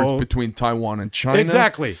difference between Taiwan and China.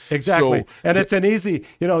 Exactly. So, and it's an easy,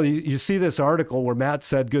 you see this article where Matt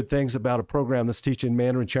said good things about a program that's teaching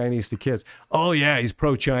Mandarin Chinese to kids. Oh, yeah, he's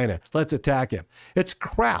pro-China. Let's attack him. It's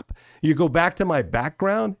crap. You go back to my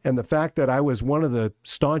background and the fact that I was one of the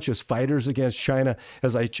staunchest fighters against China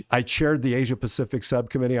as I chaired the Asia-Pacific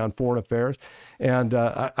Subcommittee on Foreign Affairs, and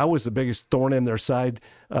I was the biggest thorn in their side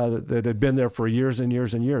that had been there for years and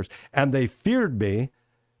years and years. And they feared me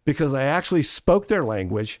because I actually spoke their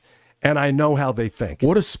language and I know how they think.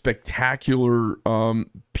 What a spectacular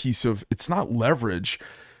piece of, it's not leverage,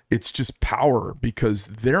 it's just power, because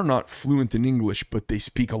they're not fluent in English, but they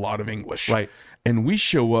speak a lot of English. Right. And we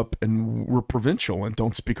show up and we're provincial and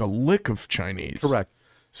don't speak a lick of Chinese. Correct.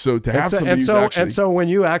 So to have somebody who's actually... And so when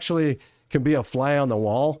you actually can be a fly on the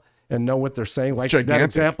wall and know what they're saying, like gigantic. that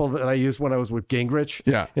example that I used when I was with Gingrich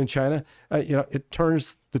in China, it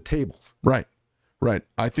turns the tables. Right.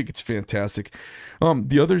 I think it's fantastic.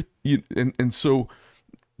 The other, and so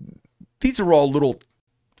these are all little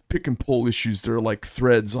pick and pull issues. They're like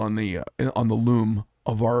threads on the loom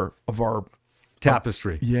of our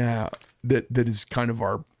tapestry. That is kind of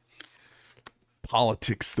our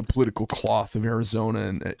politics, the political cloth of Arizona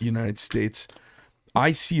and United States.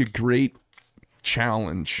 I see a great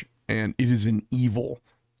challenge, and it is an evil,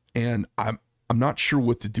 and I'm not sure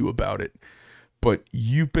what to do about it. But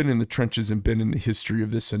you've been in the trenches and been in the history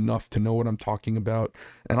of this enough to know what I'm talking about,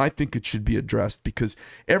 and I think it should be addressed, because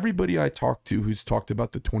everybody I talk to who's talked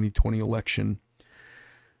about the 2020 election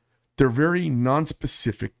they're very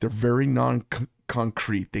non-specific. They're very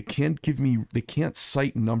non-concrete. They can't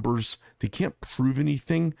cite numbers. They can't prove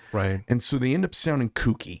anything. Right. And so they end up sounding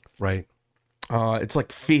kooky. Right. It's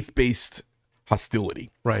like faith-based hostility.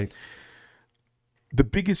 Right. The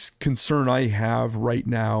biggest concern I have right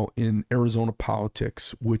now in Arizona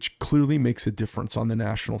politics, which clearly makes a difference on the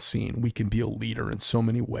national scene, we can be a leader in so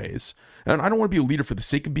many ways. And I don't want to be a leader for the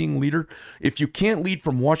sake of being a leader. If you can't lead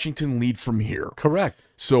from Washington, lead from here. Correct.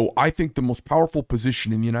 So I think the most powerful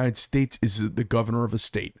position in the United States is the governor of a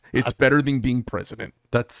state. It's better than being president.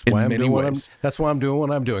 That's why I'm doing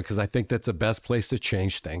what I'm doing, because I think that's the best place to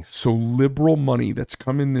change things. So liberal money that's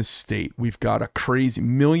come in this state. We've got a crazy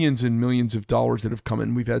millions and millions of dollars that have come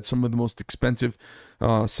in. We've had some of the most expensive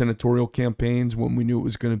senatorial campaigns when we knew it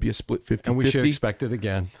was going to be a split 50-50. And we should expect it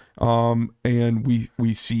again. And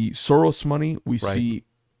we see Soros money. We Right. see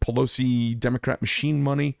Pelosi Democrat machine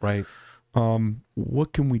money. Right.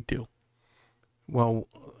 What can we do? Well,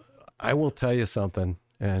 I will tell you something.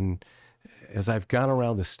 And as I've gone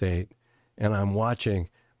around the state and I'm watching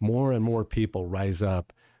more and more people rise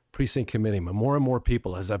up, precinct committeemen, more and more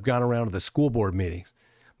people, as I've gone around to the school board meetings,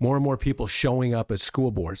 more and more people showing up at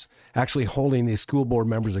school boards, actually holding these school board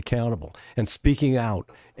members accountable and speaking out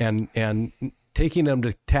and taking them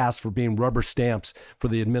to task for being rubber stamps for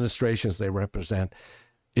the administrations they represent.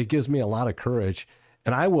 It gives me a lot of courage.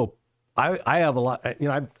 And I have a lot,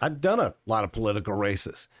 I've done a lot of political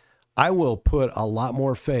races. I will put a lot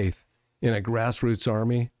more faith in a grassroots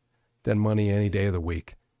army than money any day of the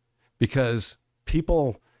week, because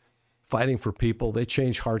people fighting for people, they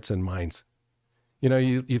change hearts and minds. You know,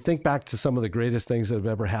 you think back to some of the greatest things that have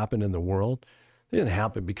ever happened in the world. They didn't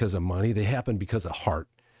happen because of money. They happened because of heart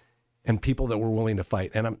and people that were willing to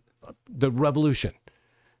fight. And the revolution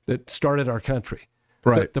that started our country.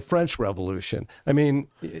 Right. The French Revolution. I mean,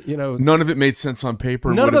 you know. None of it made sense on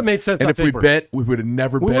paper. None of it made sense on paper. And if we bet, we would have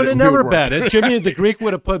never bet. We would have never bet it. Jimmy the Greek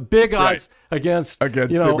would have put big odds against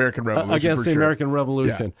the American Revolution. Against the American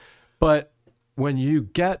Revolution. Yeah. But when you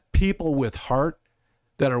get people with heart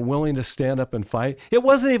that are willing to stand up and fight, it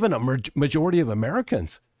wasn't even a majority of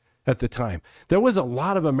Americans at the time. There was a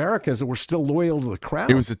lot of Americans that were still loyal to the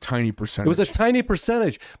crown. It was a tiny percentage. It was a tiny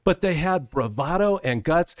percentage, but they had bravado and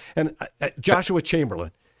guts. And Joshua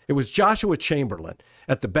Chamberlain. It was Joshua Chamberlain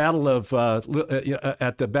at the Battle of it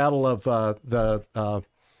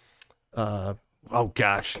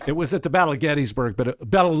was at the Battle of Gettysburg,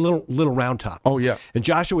 but Battle of Little Round Top. Oh yeah. And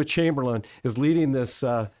Joshua Chamberlain is leading this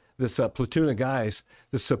platoon of guys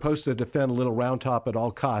that's supposed to defend Little Round Top at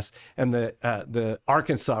all costs. And the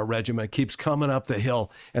Arkansas regiment keeps coming up the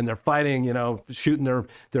hill, and they're fighting, shooting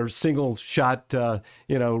their single shot,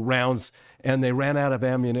 rounds, and they ran out of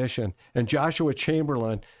ammunition. And Joshua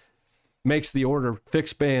Chamberlain makes the order,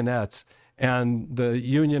 fix bayonets, and the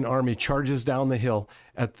Union Army charges down the hill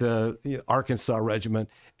at the Arkansas regiment.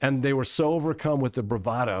 And they were so overcome with the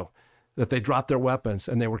bravado that they dropped their weapons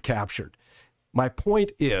and they were captured. My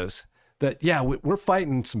point is that, yeah, we're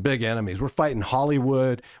fighting some big enemies. We're fighting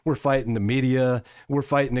Hollywood. We're fighting the media. We're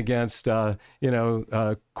fighting against,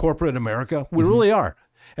 corporate America. We really are.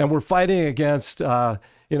 And we're fighting against, all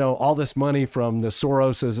this money from the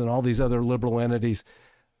Soroses and all these other liberal entities.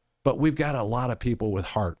 But we've got a lot of people with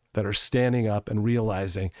heart that are standing up and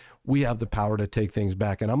realizing we have the power to take things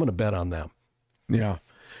back. And I'm going to bet on them. Yeah.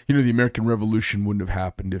 The American Revolution wouldn't have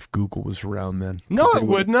happened if Google was around then. No, it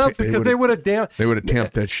wouldn't have, because they would have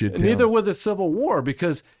tamped that shit down. Neither would the Civil War,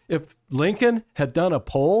 because if Lincoln had done a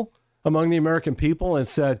poll among the American people and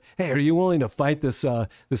said, hey, are you willing to fight this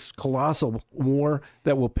colossal war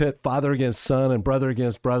that will pit father against son and brother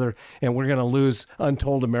against brother, and we're going to lose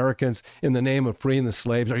untold Americans in the name of freeing the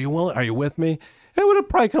slaves? Are you willing? Are you with me? It would have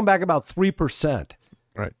probably come back about 3%.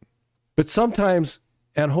 Right. But sometimes,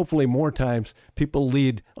 and hopefully more times, people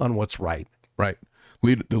lead on what's right. Right.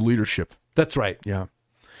 The leadership. That's right. Yeah.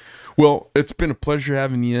 Well, it's been a pleasure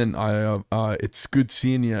having you in. It's good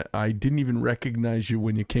seeing you. I didn't even recognize you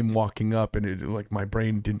when you came walking up, and my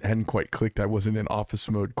brain hadn't quite clicked. I wasn't in office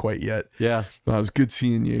mode quite yet. Yeah. But it was good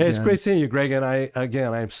seeing you. Hey, it's great seeing you, Greg. And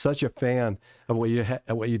I'm such a fan of what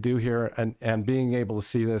you do here, and being able to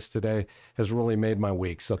see this today has really made my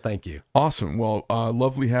week. So thank you. Awesome. Well,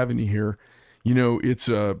 lovely having you here.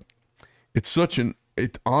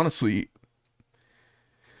 Honestly,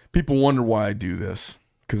 people wonder why I do this,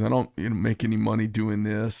 because I don't make any money doing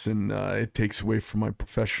this, and it takes away from my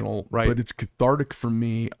professional. Right. But it's cathartic for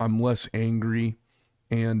me. I'm less angry,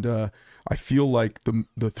 And I feel like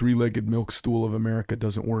the three-legged milk stool of America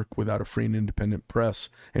doesn't work without a free and independent press.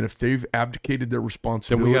 And if they've abdicated their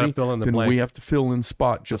responsibility, then we have to fill in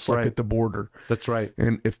spot, just like at the border. That's right.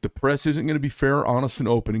 And if the press isn't going to be fair, honest, and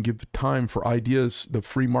open and give the time for ideas, the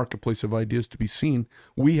free marketplace of ideas to be seen,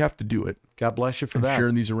 we have to do it. God bless you for that.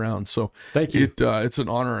 Sharing these around. So thank you. It's an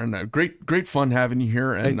honor and great fun having you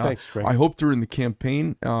here. And thanks, Greg. I hope during the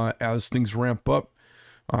campaign, as things ramp up,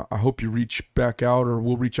 I hope you reach back out, or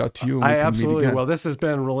we'll reach out to you. And I absolutely will. This has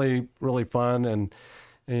been really, really fun, and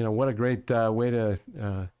what a great way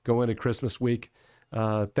to go into Christmas week.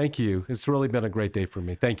 Thank you. It's really been a great day for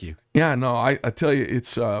me. Thank you. Yeah, no, I tell you,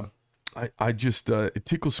 it's I just it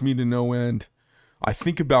tickles me to no end. I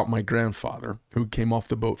think about my grandfather, who came off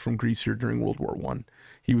the boat from Greece here during World War I.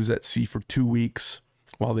 He was at sea for 2 weeks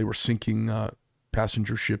while they were sinking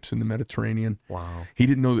passenger ships in the Mediterranean. Wow. He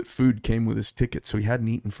didn't know that food came with his ticket, so he hadn't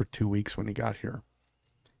eaten for 2 weeks when he got here.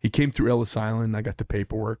 He came through Ellis Island. I got the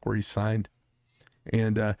paperwork where he signed.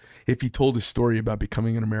 And if he told his story about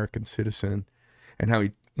becoming an American citizen and how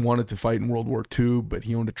he wanted to fight in World War II, but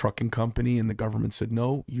he owned a trucking company and the government said,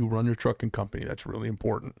 no, you run your trucking company. That's really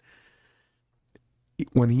important.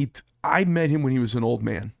 I met him when he was an old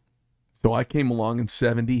man. So I came along in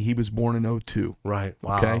 70. He was born in 02. Right.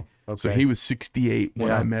 Wow. Okay. So he was 68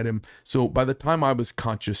 when I met him. So by the time I was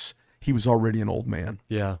conscious, he was already an old man.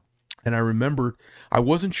 Yeah. And I remember, I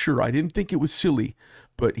wasn't sure. I didn't think it was silly,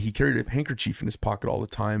 but he carried a handkerchief in his pocket all the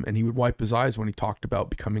time, and he would wipe his eyes when he talked about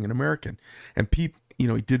becoming an American. And he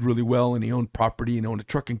did really well, and he owned property and owned a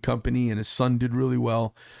trucking company, and his son did really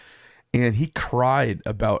well. And he cried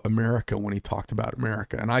about America when he talked about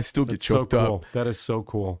America. And I still get choked up. That is so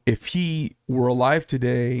cool. If he were alive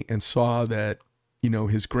today and saw that,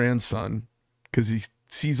 his grandson, because he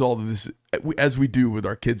sees all of this, as we do with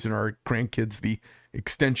our kids and our grandkids, the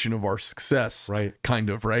extension of our success, right?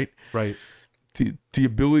 Kind of, right? Right. The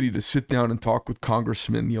ability to sit down and talk with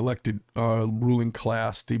congressmen, the elected ruling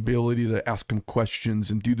class, the ability to ask them questions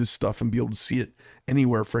and do this stuff and be able to see it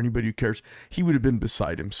anywhere for anybody who cares. He would have been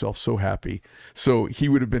beside himself, so happy. So he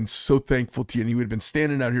would have been so thankful to you, and he would have been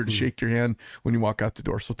standing out here to shake your hand when you walk out the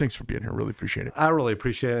door. So thanks for being here. Really appreciate it. I really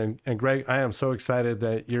appreciate it. And Greg, I am so excited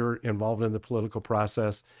that you're involved in the political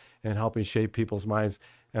process and helping shape people's minds.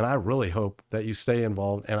 And I really hope that you stay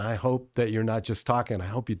involved. And I hope that you're not just talking. I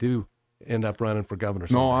hope you do end up running for governor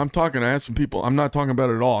someday. No, I'm talking. I had some people. I'm not talking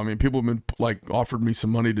about it at all. I mean, people have been offered me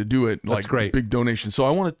some money to do it. That's great. Big donations. So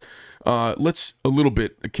I want to let's a little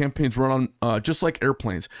bit. The campaigns run on just like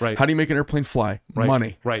airplanes. Right. How do you make an airplane fly? Right.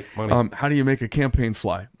 Money. Right. Money. How do you make a campaign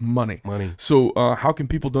fly? Money. Money. So how can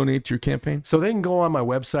people donate to your campaign? So they can go on my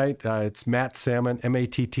website. It's Matt Salmon,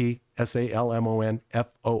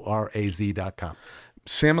 MattSalmonForaz.com.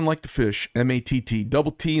 Salmon like the fish, MATT,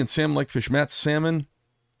 double T, and Salmon like the fish. Matt Salmon.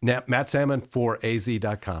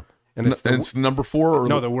 MattSalmonForaz.com. And it's the number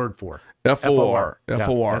 4? Or the word 4. F-O-R. Yeah,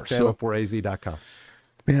 F-O-R. MattSalmonForaz.com.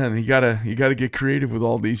 Man, you gotta get creative with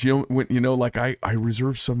all these. I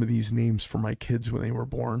reserved some of these names for my kids when they were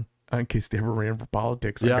born, in case they ever ran for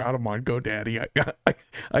politics. Yeah. I got them on GoDaddy.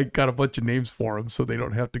 I got a bunch of names for them so they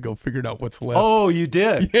don't have to go figure out what's left. Oh, you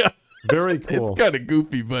did? Yeah. Very cool. It's kind of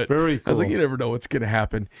goofy, but very cool. I was like, you never know what's going to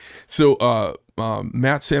happen. So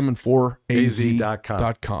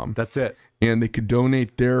MattSalmon4AZ.com. That's it. And they could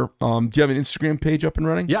donate there. Do you have an Instagram page up and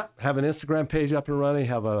running? Yeah, have an Instagram page up and running.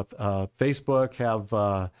 Have a Facebook.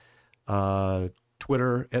 Have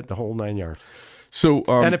Twitter, at the whole 9 yards. So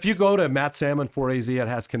and if you go to MattSalmon4AZ, it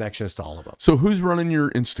has connections to all of them. So who's running your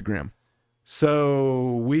Instagram?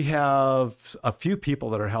 So we have a few people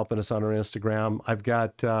that are helping us on our Instagram. I've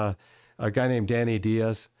got a guy named Danny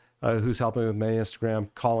Diaz who's helping with my Instagram.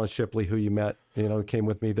 Colin Shipley, who you met, came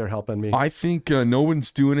with me. They're helping me. I think no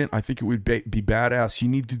one's doing it. I think it would be badass. You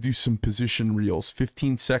need to do some position reels,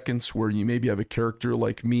 15 seconds, where you maybe have a character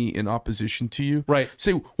like me in opposition to you. Right.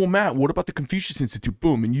 Say, well, Matt, what about the Confucius Institute?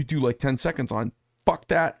 Boom. And you do like 10 seconds on, fuck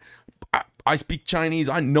that. I speak Chinese.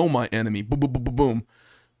 I know my enemy. Boom, boom, boom, boom, boom.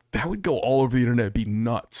 That would go all over the internet. It'd be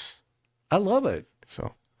nuts. I love it.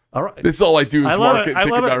 So, all right. This is all I do is market. I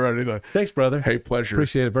love it. Thanks, brother. Hey, pleasure.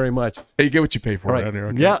 Appreciate it very much. Hey, you get what you pay for. Right. Right here,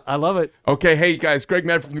 okay? Yeah, I love it. Okay, hey guys, Greg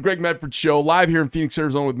Medford from the Greg Medford Show, live here in Phoenix,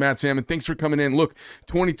 Arizona with Matt Salmon. Thanks for coming in. Look,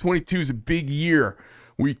 2022 is a big year.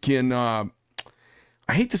 We can, I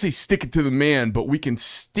hate to say stick it to the man, but we can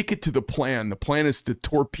stick it to the plan. The plan is to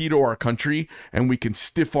torpedo our country, and we can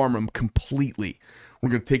stiff arm them completely. We're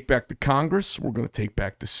going to take back the Congress. We're going to take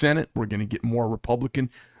back the Senate. We're going to get more Republican,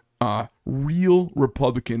 real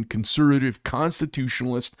Republican, conservative,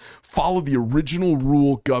 constitutionalist, follow the original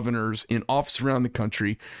rule governors in office around the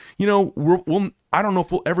country. I don't know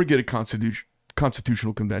if we'll ever get a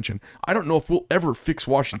Constitutional Convention. I don't know if we'll ever fix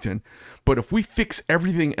Washington, but if we fix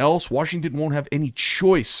everything else, Washington won't have any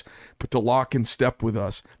choice but to lock in step with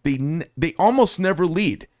us. They almost never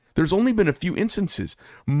lead. There's only been a few instances.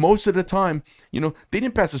 Most of the time, they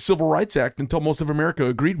didn't pass the Civil Rights Act until most of America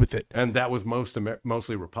agreed with it. And that was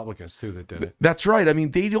mostly Republicans, too, that did it. That's right. I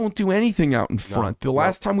mean, they don't do anything out in front. The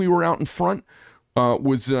last time we were out in front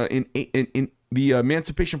was in the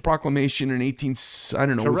Emancipation Proclamation in 18, I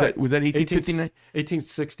don't know, was that 1859?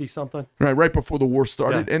 1860 something. Right before the war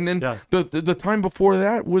started. Yeah, And then yeah. the time before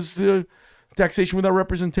that was the taxation without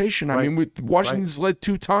representation. I mean, Washington's led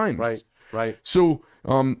 2 times. Right. So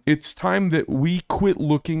it's time that we quit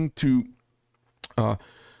looking to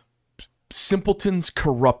simpletons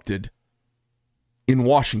corrupted in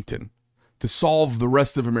Washington to solve the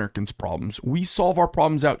rest of Americans' problems. We solve our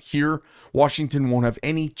problems out here. Washington won't have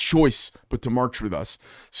any choice but to march with us.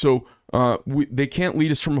 So they can't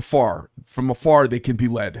lead us from afar. From afar, they can be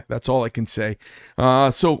led. That's all I can say.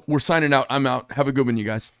 So we're signing out. I'm out. Have a good one, you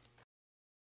guys.